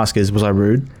question I ask is, was I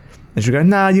rude? And she'll go,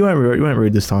 nah, you weren't rude. You weren't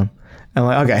rude this time. And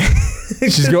I'm like, okay.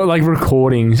 She's got like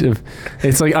recordings of,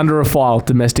 it's like under a file,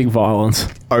 domestic violence.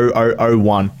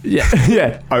 0001. Yeah.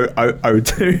 Yeah.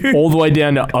 0002. All the way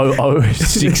down to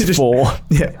 0064.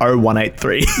 Yeah.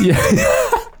 0183. Yeah.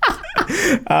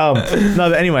 No,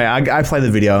 but anyway, I play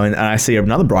the video and I see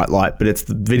another bright light, but it's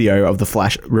the video of the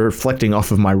flash reflecting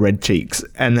off of my red cheeks.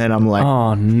 And then I'm like,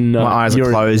 oh no. My eyes are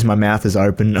closed, my mouth is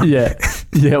open. Yeah.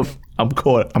 Yep. I'm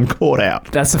caught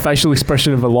out. That's the facial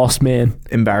expression of a lost man.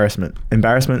 Embarrassment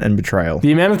and betrayal.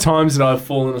 The amount of times that I've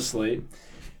fallen asleep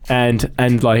and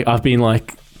like I've been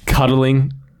like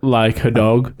cuddling like her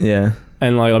dog. Yeah.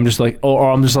 And like I'm just like, or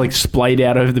I'm just like splayed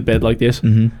out over the bed like this,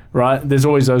 right? There's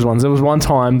always those ones. There was one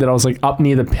time that I was like up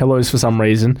near the pillows for some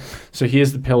reason. So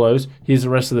here's the pillows, here's the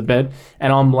rest of the bed,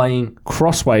 and I'm laying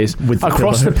crossways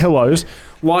across the pillows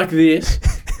like this,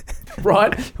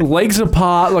 right? Legs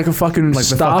apart like a fucking like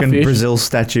starfish. The fucking Brazil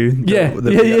statue. The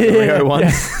Rio one.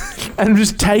 Yeah. And I'm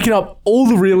just taking up all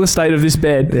the real estate of this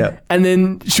bed. Yeah. And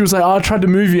then she was like, oh, I tried to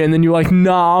move you, and then you're like,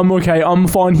 nah, I'm okay, I'm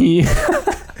fine here.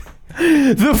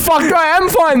 The fuck, I am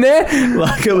fine there.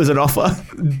 Like it was an offer.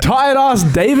 Tired ass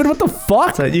David, what the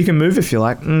fuck? So you can move if you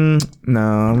like. No,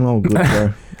 I'm all good,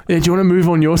 bro. Yeah, do you want to move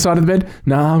on your side of the bed?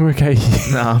 Nah, I'm okay.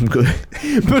 Nah, I'm good.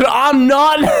 But I'm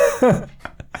not.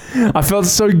 I felt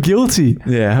so guilty.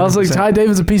 Yeah, 100%. I was like, Tired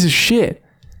David's a piece of shit.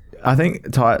 I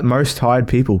think most tired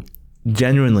people,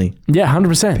 genuinely. Yeah,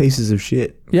 100%. Pieces of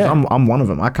shit. Yeah. I'm one of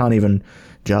them. I can't even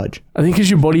judge. I think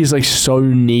because your body is like so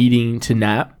needing to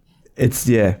nap. It's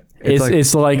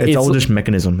It's all just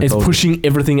mechanism. It's pushing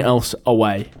everything else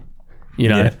away. You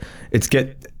know? Yeah.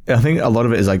 I think a lot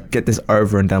of it is like get this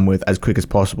over and done with as quick as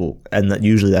possible, and that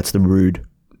usually that's the rude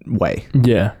way.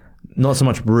 Yeah. Not so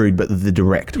much rude, but the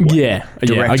direct way. Yeah.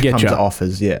 Direct I get comes you.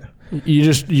 offers. Yeah.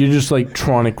 You're just like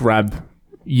trying to grab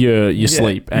your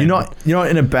sleep. You're not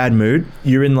in a bad mood.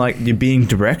 You're being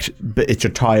direct, but it's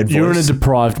your tired voice. You're in a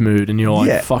deprived mood, and you're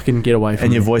like, fucking get away from me.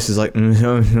 And your voice is like, and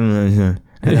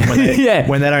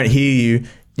when they don't hear you,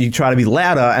 you try to be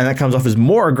louder, and that comes off as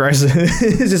more aggressive.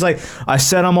 It's just like, I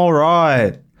said I'm all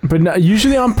right. But no,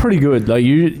 usually I'm pretty good.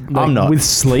 I'm not. With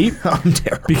sleep. I'm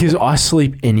terrible. Because I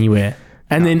sleep anywhere.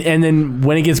 And then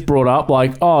when it gets brought up,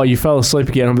 like, oh, you fell asleep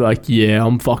again, I'll be like, yeah,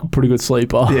 I'm fucking pretty good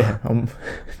sleeper. Yeah,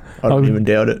 I don't even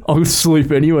doubt it. I'll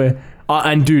sleep anywhere.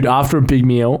 And dude, after a big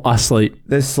meal, I sleep.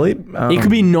 There's sleep. It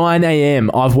could be 9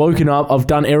 a.m. I've woken up. I've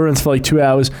done errands for like 2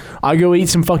 hours. I go eat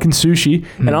some fucking sushi,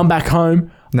 and I'm back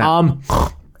home. I'm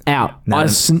out. I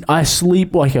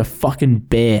sleep like a fucking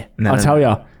bear. I tell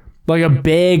ya. Like a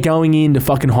bear going in to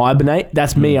fucking hibernate.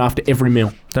 That's me after every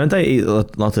meal. Don't they eat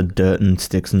lots of dirt and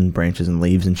sticks and branches and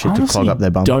leaves and shit to clog up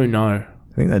their bum? Don't know.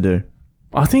 I think they do.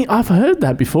 I think I've heard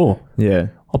that before. Yeah.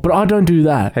 But I don't do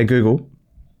that. Hey, Google.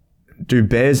 Do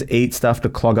bears eat stuff to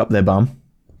clog up their bum?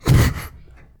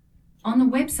 On the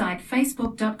website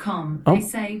facebook.com, they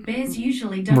say bears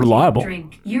usually don't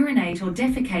drink, urinate or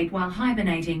defecate while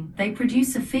hibernating. They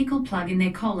produce a fecal plug in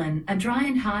their colon, a dry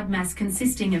and hard mass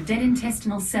consisting of dead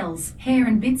intestinal cells, hair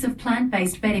and bits of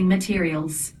plant-based bedding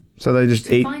materials. So they just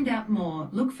To eat. find out more,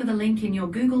 look for the link in your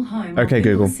Google Home Okay, or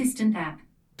Google Google. Assistant app.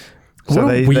 So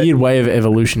What a weird way of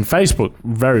evolution. Facebook,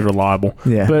 very reliable.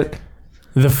 Yeah. But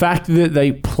the fact that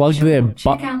they plug their Check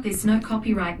butt. out this no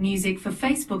copyright music for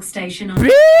Facebook station on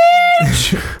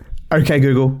Okay,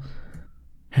 Google.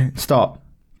 Stop.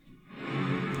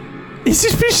 Is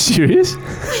this bitch serious?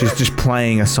 She's just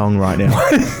playing a song right now.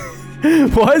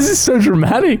 Why is this so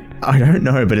dramatic? I don't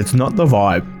know, but it's not the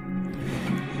vibe.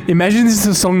 Imagine this is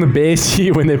a song the bears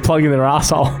hear when they're plugging their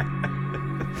asshole.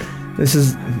 This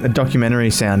is a documentary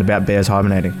sound about bears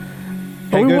hibernating.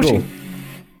 Hey, we Google. watching?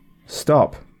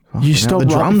 Stop. You Now stop the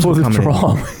right drums before were the coming in.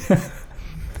 drum.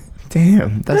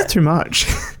 Damn, that's too much.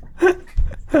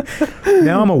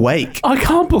 Now I'm awake. I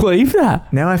can't believe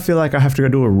that. Now I feel like I have to go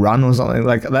do a run or something.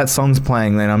 Like that song's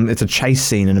playing, then it's a chase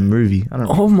scene in a movie. I don't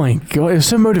know. Oh my god, it was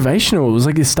so motivational. It was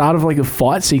like the start of like a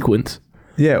fight sequence.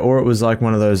 Yeah, or it was like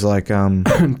one of those like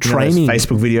Training.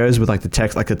 Facebook videos with like the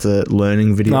text, like it's a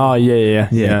learning video. Oh yeah.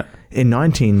 In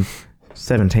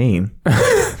 1917.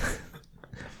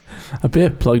 A bear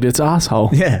plugged its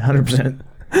asshole. Yeah,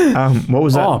 100%. What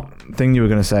was that Oh. thing you were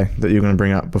going to say that you were going to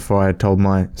bring up before I told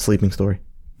my sleeping story?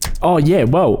 Oh yeah,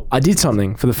 well, I did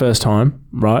something for the first time,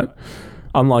 right?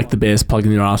 Unlike the bears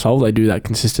plugging their asshole, they do that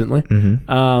consistently. Mm-hmm.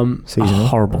 A Seasonal.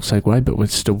 horrible segue, but we're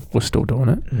still doing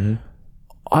it. Mm-hmm.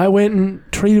 I went and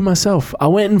treated myself. I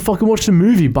went and fucking watched a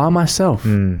movie by myself.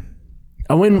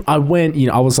 I went, I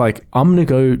was like, I'm going to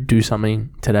go do something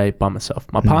today by myself.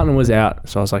 My partner was out,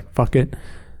 so I was like, fuck it.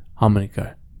 I'm going to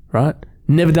go, right?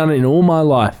 Never done it in all my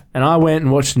life. And I went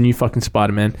and watched the new fucking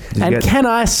Spider-Man. And can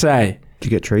I say... Did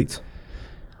you get treats?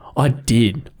 I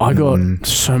did. I got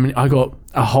so many... I got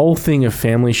a whole thing of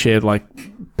family shared, like,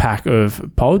 pack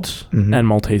of pods and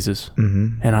Maltesers.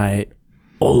 And I ate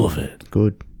all of it.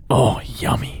 Good. Oh,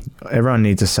 yummy. Everyone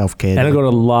needs a self-care And I day. got a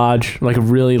large, like a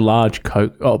really large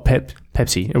Coke. Oh,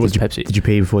 Pepsi. It was Pepsi. Did you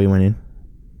pee before you went in?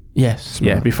 Yes.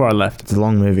 Yeah, before I left. It's a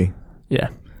long movie. Yeah.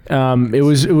 It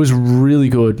was really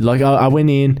good. Like I went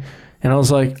in and I was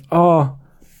like, oh,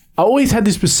 I always had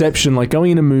this perception, like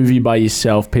going in a movie by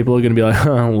yourself, people are going to be like,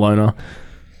 oh, loner.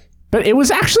 But it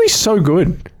was actually so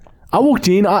good. I walked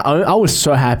in, I was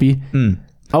so happy.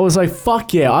 I was like,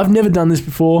 fuck yeah, I've never done this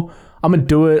before. I'm going to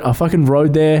do it. I fucking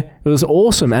rode there. It was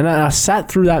awesome. And I sat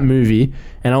through that movie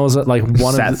and I was at like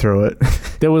through it.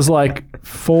 There was like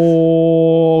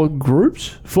four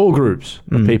groups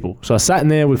of people. So I sat in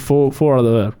there with four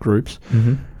other groups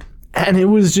and it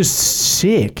was just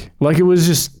sick. Like it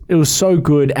was so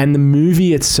good. And the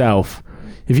movie itself,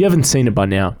 if you haven't seen it by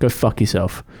now, go fuck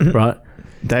yourself, right?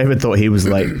 David thought he was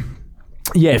late.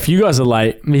 Yeah, if you guys are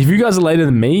late, if you guys are later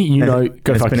than me, go fuck yourself.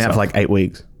 It's been out for like 8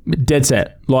 weeks. Dead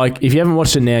set. Like, if you haven't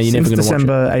watched it now, you're never going to watch it.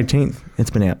 December 18th, it's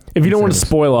been out. If you don't want a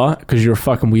spoiler, because you're a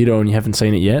fucking weirdo and you haven't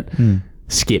seen it yet,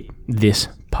 skip this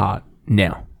part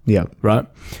now. Yeah. Right?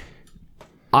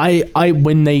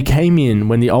 When they came in,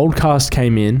 when the old cast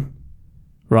came in,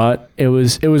 right, it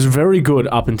was very good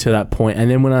up until that point.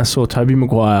 And then when I saw Tobey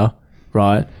Maguire,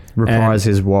 right, Reprise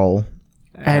his role.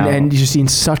 and just in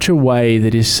such a way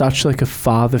that is such like a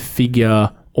father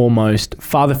figure-esque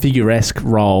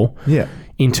role. Yeah.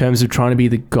 In terms of trying to be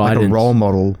the guidance. Like a role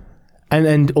model.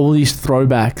 And all these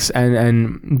throwbacks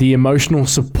and the emotional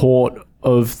support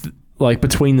of like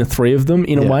between the three of them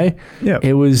in a way. Yeah.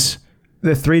 It was...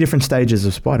 There are 3 different stages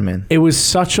of Spider-Man. It was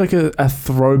such like a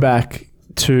throwback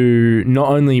to not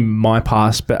only my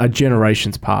past, but a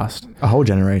generation's past. A whole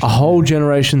generation. A whole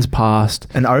generation's past.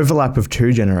 An overlap of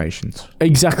 2 generations.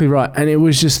 Exactly right. And it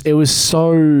was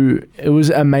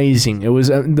amazing. It was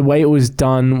the way it was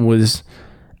done was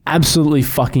absolutely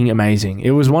fucking amazing. It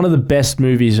was one of the best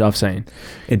movies I've seen.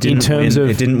 It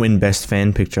didn't win Best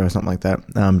Fan Picture or something like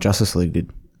that. Justice League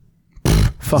did.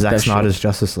 Fuck Zack that Snyder's shit.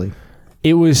 Justice League.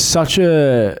 It was such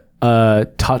a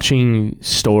touching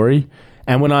story.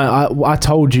 And when I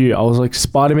told you, I was like,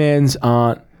 Spider-Mans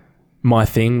aren't my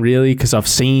thing really, because I've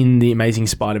seen the Amazing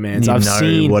Spider-Mans. I've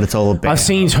seen what it's all about. I've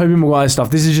seen Tobey Maguire stuff.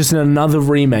 This is just another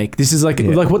remake. This is like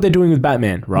what they're doing with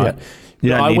Batman, right? Yeah. You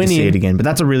don't need to see it again. But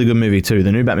that's a really good movie too.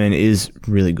 The new Batman is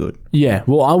really good. Yeah.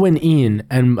 Well, I went in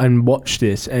and watched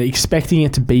this and expecting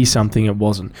it to be something it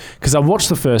wasn't. Because I watched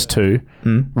the first 2,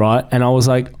 right? And I was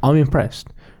like, I'm impressed,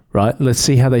 right? Let's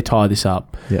see how they tie this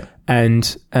up. Yeah.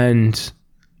 And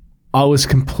I was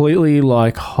completely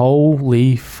like,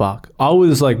 holy fuck. I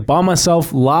was like by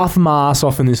myself, laughing my ass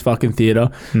off in this fucking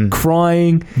theater,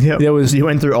 crying. Yeah. You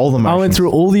went through all the emotions. I went through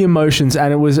all the emotions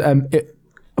and it was...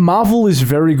 Marvel is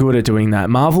very good at doing that.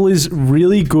 Marvel is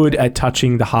really good at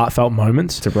touching the heartfelt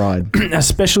moments. It's a ride.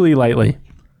 Especially lately.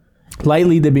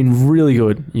 Lately, they've been really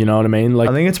good. You know what I mean? Like,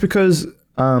 I think it's because...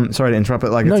 sorry to interrupt,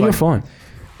 but like... no, it's you're like, fine.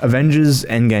 Avengers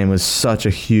Endgame was such a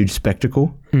huge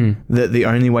spectacle that the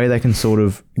only way they can sort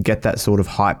of get that sort of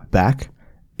hype back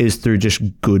is through just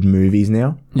good movies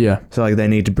now. Yeah. So like they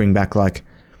need to bring back like,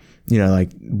 you know, like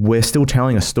we're still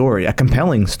telling a story, a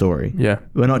compelling story. Yeah.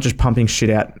 We're not just pumping shit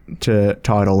out to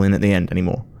tie it all in at the end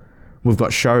anymore. We've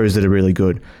got shows that are really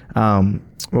good.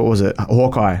 What was it?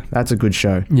 Hawkeye. That's a good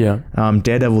show. Yeah.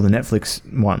 Daredevil, the Netflix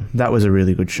one. That was a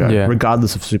really good show,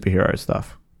 regardless of superhero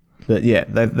stuff. But yeah,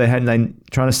 they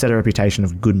trying to set a reputation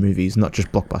of good movies, not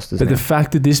just blockbusters. But the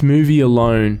fact that this movie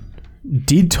alone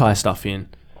did tie stuff in,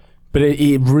 but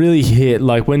it really hit,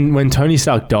 like when Tony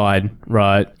Stark died,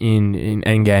 right, in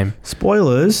Endgame.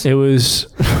 Spoilers. It was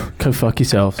go fuck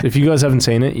yourselves. If you guys haven't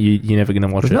seen it, you're never gonna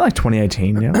watch it. Wasn't it like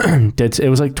 2018 now? It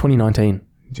was like 2019.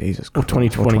 Jesus. Or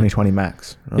 2020. Or 2020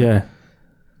 max. Right? Yeah.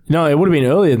 No, it would have been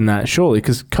earlier than that, surely,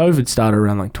 because COVID started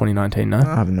around like 2019, no?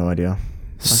 I have no idea.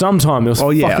 Sometime it was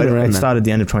fucking around it started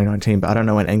the end of 2019, but I don't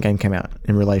know when Endgame came out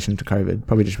in relation to COVID.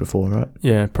 Probably just before, right?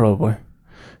 Yeah, probably.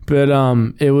 But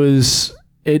it was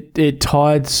it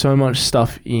tied so much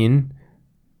stuff in,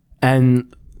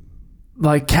 and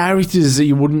like characters that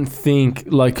you wouldn't think,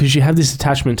 like, because you have this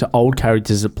attachment to old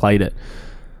characters that played it,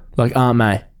 like Aunt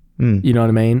May. You know what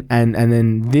I mean? And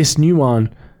then this new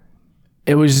one,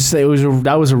 that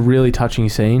was a really touching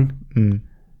scene.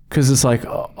 Because it's like,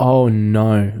 oh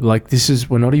no, like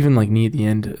we're not even like near the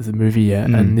end of the movie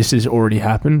yet, and this has already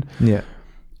happened. Yeah.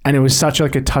 And it was such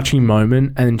like a touching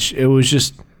moment, and it was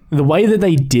just the way that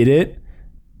they did it.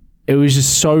 It was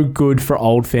just so good for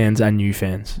old fans and new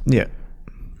fans. Yeah.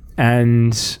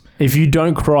 And if you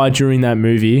don't cry during that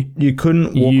movie, you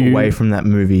couldn't walk away from that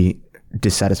movie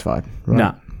dissatisfied, right?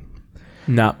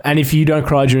 No. And if you don't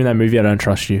cry during that movie, I don't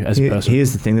trust you as a person.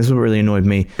 Here's the thing. This is what really annoyed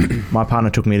me. My partner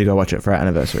took me to go watch it for our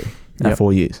anniversary at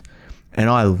 4 years. And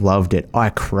I loved it. I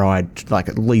cried like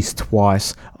at least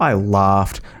twice. I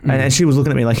laughed. And she was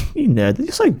looking at me like, you nerd,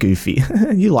 you're so goofy.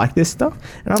 You like this stuff?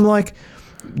 And I'm like,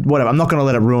 whatever. I'm not going to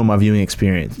let it ruin my viewing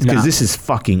experience because this is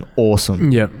fucking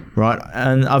awesome. Yeah. Right?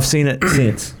 And I've seen it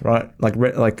since, right? Like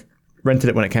rented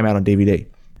it when it came out on DVD.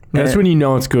 That's when you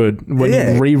know it's good. When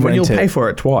you re-rent when you'll it. pay for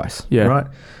it twice. Yeah. Right?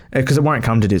 Because it won't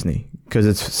come to Disney because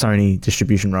it's Sony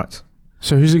distribution rights.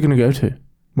 So who's it going to go to?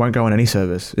 Won't go on any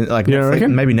service. Like You Netflix,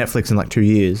 reckon? maybe Netflix in like 2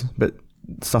 years, but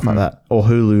stuff like that. Or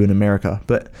Hulu in America.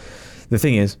 But the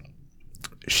thing is,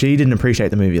 she didn't appreciate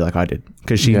the movie like I did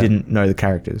because she didn't know the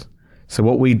characters. So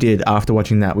what we did after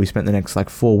watching that, we spent the next like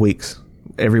 4 weeks.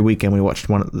 Every weekend we watched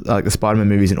one of the Spider-Man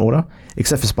movies in order,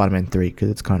 except for Spider-Man 3 because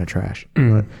it's kind of trash.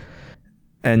 Right?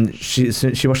 And she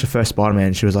watched the first Spider-Man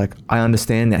and she was like, I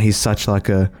understand that he's such like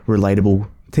a relatable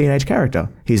teenage character.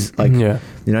 He's like, you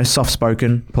know,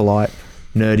 soft-spoken, polite,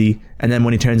 nerdy. And then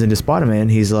when he turns into Spider-Man,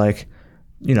 he's like,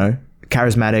 you know,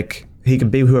 charismatic. He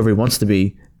can be whoever he wants to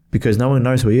be because no one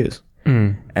knows who he is.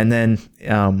 And then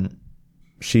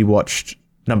she watched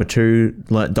number 2,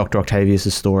 learnt Dr.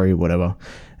 Octavius' story, whatever.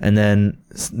 And then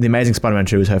The Amazing Spider-Man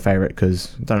 2 was her favorite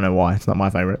because I don't know why. It's not my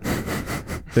favorite.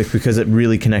 Because it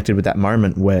really connected with that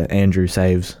moment where Andrew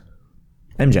saves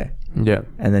MJ. Yeah.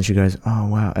 And then she goes, oh,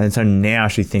 wow. And so now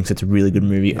she thinks it's a really good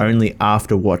movie only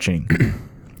after watching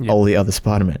all the other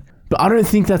Spider-Man. But I don't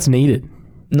think that's needed.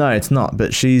 No, it's not.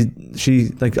 But she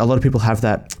like a lot of people have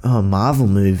that Marvel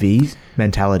movies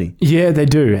mentality. Yeah, they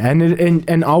do.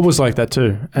 And I was like that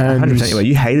too. And 100%.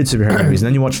 You hated superhero movies and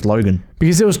then you watched Logan.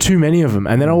 Because there was too many of them.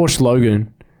 And then I watched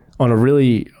Logan on a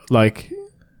really, like,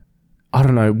 I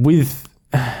don't know, with...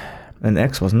 An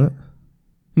X, wasn't it?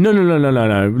 No.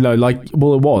 Like,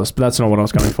 well, it was, but that's not what I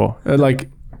was going for. Like,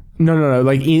 no.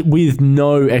 Like, with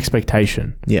no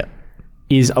expectation. Yeah.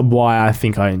 Is why I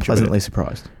think I enjoyed Pleasantly it.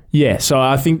 surprised. Yeah, so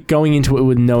I think going into it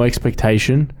with no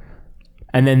expectation,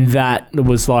 and then that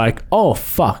was like, oh,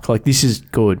 fuck, like, this is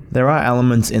good. There are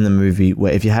elements in the movie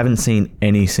where if you haven't seen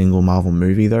any single Marvel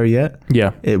movie, though, yet,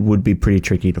 it would be pretty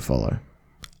tricky to follow.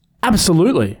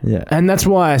 Absolutely. Yeah. And that's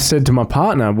why I said to my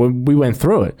partner when we went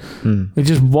through it, we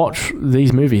just watch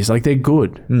these movies. Like, they're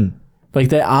good. Like,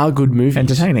 they are good movies.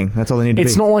 Entertaining. That's all they need to be.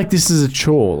 It's not like this is a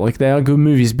chore. Like, they are good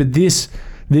movies. But this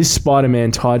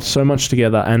Spider-Man tied so much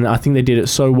together, and I think they did it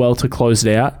so well to close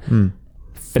it out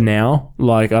for now.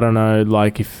 Like, I don't know,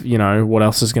 like, if, you know, what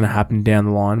else is going to happen down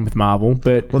the line with Marvel.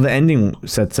 But well, the ending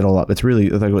sets it all up. It's really,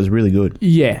 I think it was really good.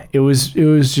 Yeah, it was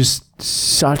just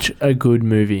such a good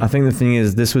movie. I think the thing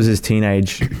is, this was his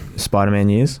teenage Spider-Man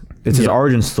years. It's his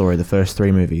origin story, the first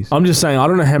 3 movies. I'm just saying, I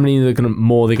don't know how many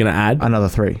more they're going to add. Another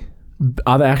 3.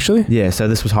 Are they actually? Yeah, so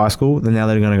this was high school, then now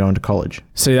they're going to go into college.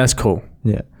 See, that's cool.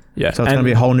 Yeah. Yeah. So it's going to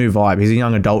be a whole new vibe. He's a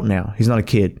young adult now. He's not a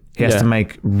kid. He has to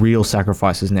make real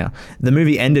sacrifices now. The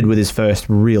movie ended with his first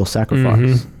real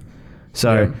sacrifice.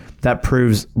 So that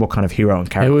proves what kind of hero and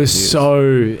It character was he is.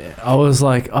 so. I was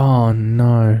like, oh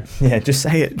no. Yeah, just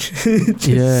say it. Just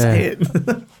Yeah. say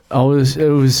it.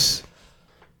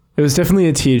 It was definitely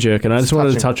a tearjerker, and I just wanted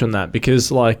to touching. touch on that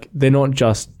because, like, they're not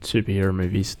just superhero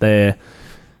movies; they're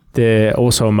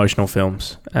also emotional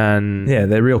films, and Yeah,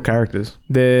 they're real characters.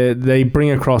 they bring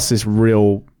across this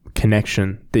real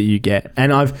connection that you get,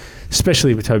 and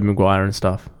especially with Tobey Maguire and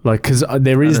stuff, like, because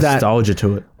there is that nostalgia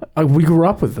to it. we grew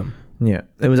up with them. Yeah,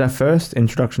 it was our first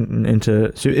introduction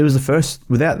into. So it was the first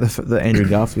without the Andrew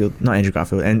Garfield, not Andrew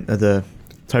Garfield, and the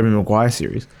Tobey Maguire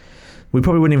series. We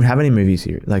probably wouldn't even have any movies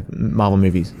here, like Marvel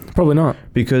movies, Probably not.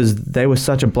 because they were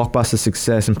such a blockbuster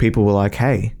success, and people were like,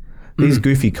 "Hey, these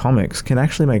goofy comics can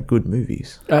actually make good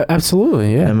movies."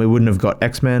 Absolutely, yeah. And we wouldn't have got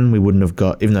X-Men. We wouldn't have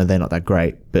got, even though they're not that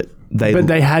great, but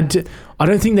They had to. I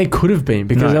don't think they could have been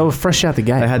because No. they were fresh out the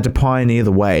gate. they had to pioneer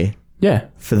the way Yeah,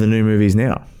 for the new movies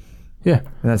now, yeah.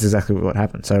 and that's exactly what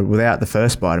happened. So without the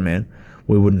first Spider-Man,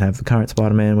 we wouldn't have the current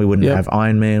Spider-Man. We wouldn't Yep. have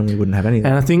Iron Man. We wouldn't have anything.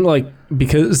 And I think, like,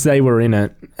 because they were in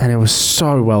it and it was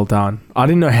so well done, I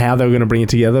didn't know how they were going to bring it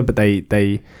together, but I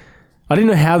didn't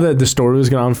know how the story was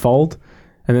going to unfold.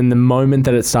 And then the moment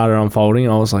that it started unfolding,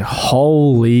 I was like,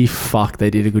 holy fuck, they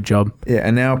did a good job. Yeah,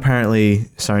 and now apparently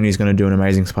Sony's going to do an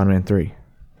Amazing Spider-Man 3.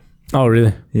 Oh,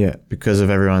 really? Yeah, because of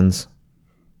everyone's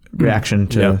reaction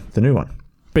to Yeah. the new one.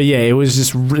 But yeah, it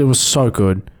was so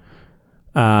good.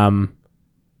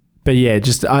 But yeah,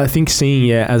 just, I think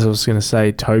seeing, as I was going to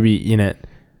say, Toby in it,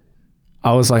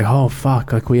 I was like, oh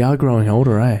fuck, like, we are growing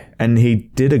older, eh? And he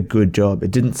did a good job. It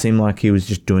didn't seem like he was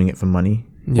just doing it for money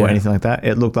Yeah. or anything like that.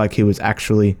 It looked like he was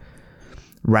actually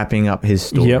wrapping up his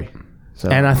story. Yep. So,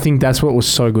 And I think that's what was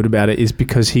so good about it is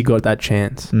because he got that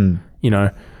chance, you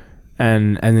know,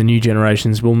 and the new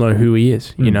generations will know who he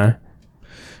is, you know.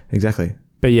 exactly.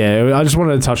 But yeah, I just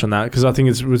wanted to touch on that because I think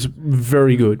it was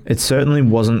very good. It certainly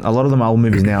wasn't. A lot of the Marvel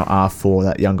movies now are for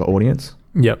that younger audience.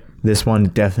 Yep. This one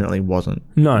definitely wasn't.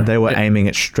 No. They were aiming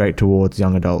it straight towards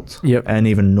young adults. Yep. And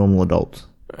even normal adults.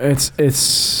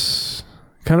 It's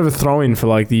kind of a throw-in for,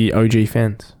 like, the OG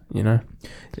fans, you know.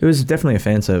 It was definitely a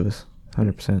fan service.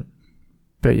 100%.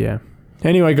 But yeah.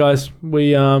 Anyway, guys,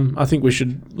 I think we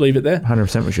should leave it there.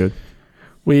 100% we should.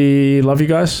 We love you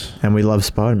guys. And we love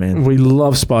Spider-Man. We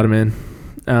love Spider-Man.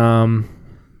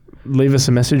 Leave us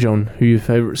a message on who your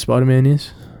favorite Spider-Man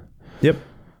is. Yep.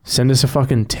 Send us a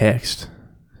fucking text.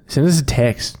 Send us a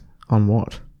text. On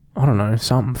what? I don't know.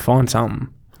 Something. Find something.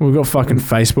 We've got fucking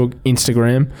Facebook,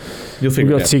 Instagram. You'll We've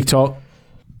figure got it out. TikTok.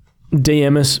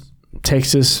 DM us.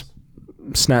 Text us.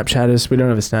 Snapchat us. We don't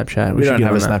have a Snapchat. We should don't get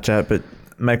have a on that. Snapchat, but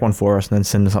make one for us and then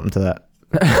send something to that.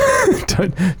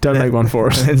 don't make one for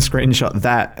us. And then screenshot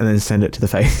that and then send it to the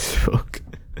Facebook.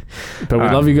 But we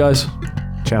Alright. love you guys.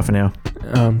 Ciao for now.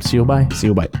 See you. Bye. See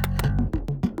you, bye.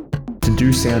 To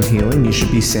do sound healing, you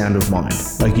should be sound of mind.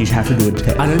 Like, you have to do a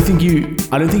test. I don't think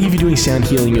if you're doing sound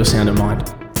healing, you're sound of mind.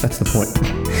 That's the point.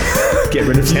 Get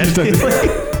rid of sound healing.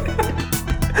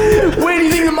 Where do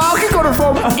you think the market got it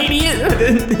from, idiot? I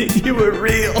didn't think you were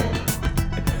real.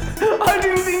 I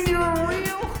didn't think you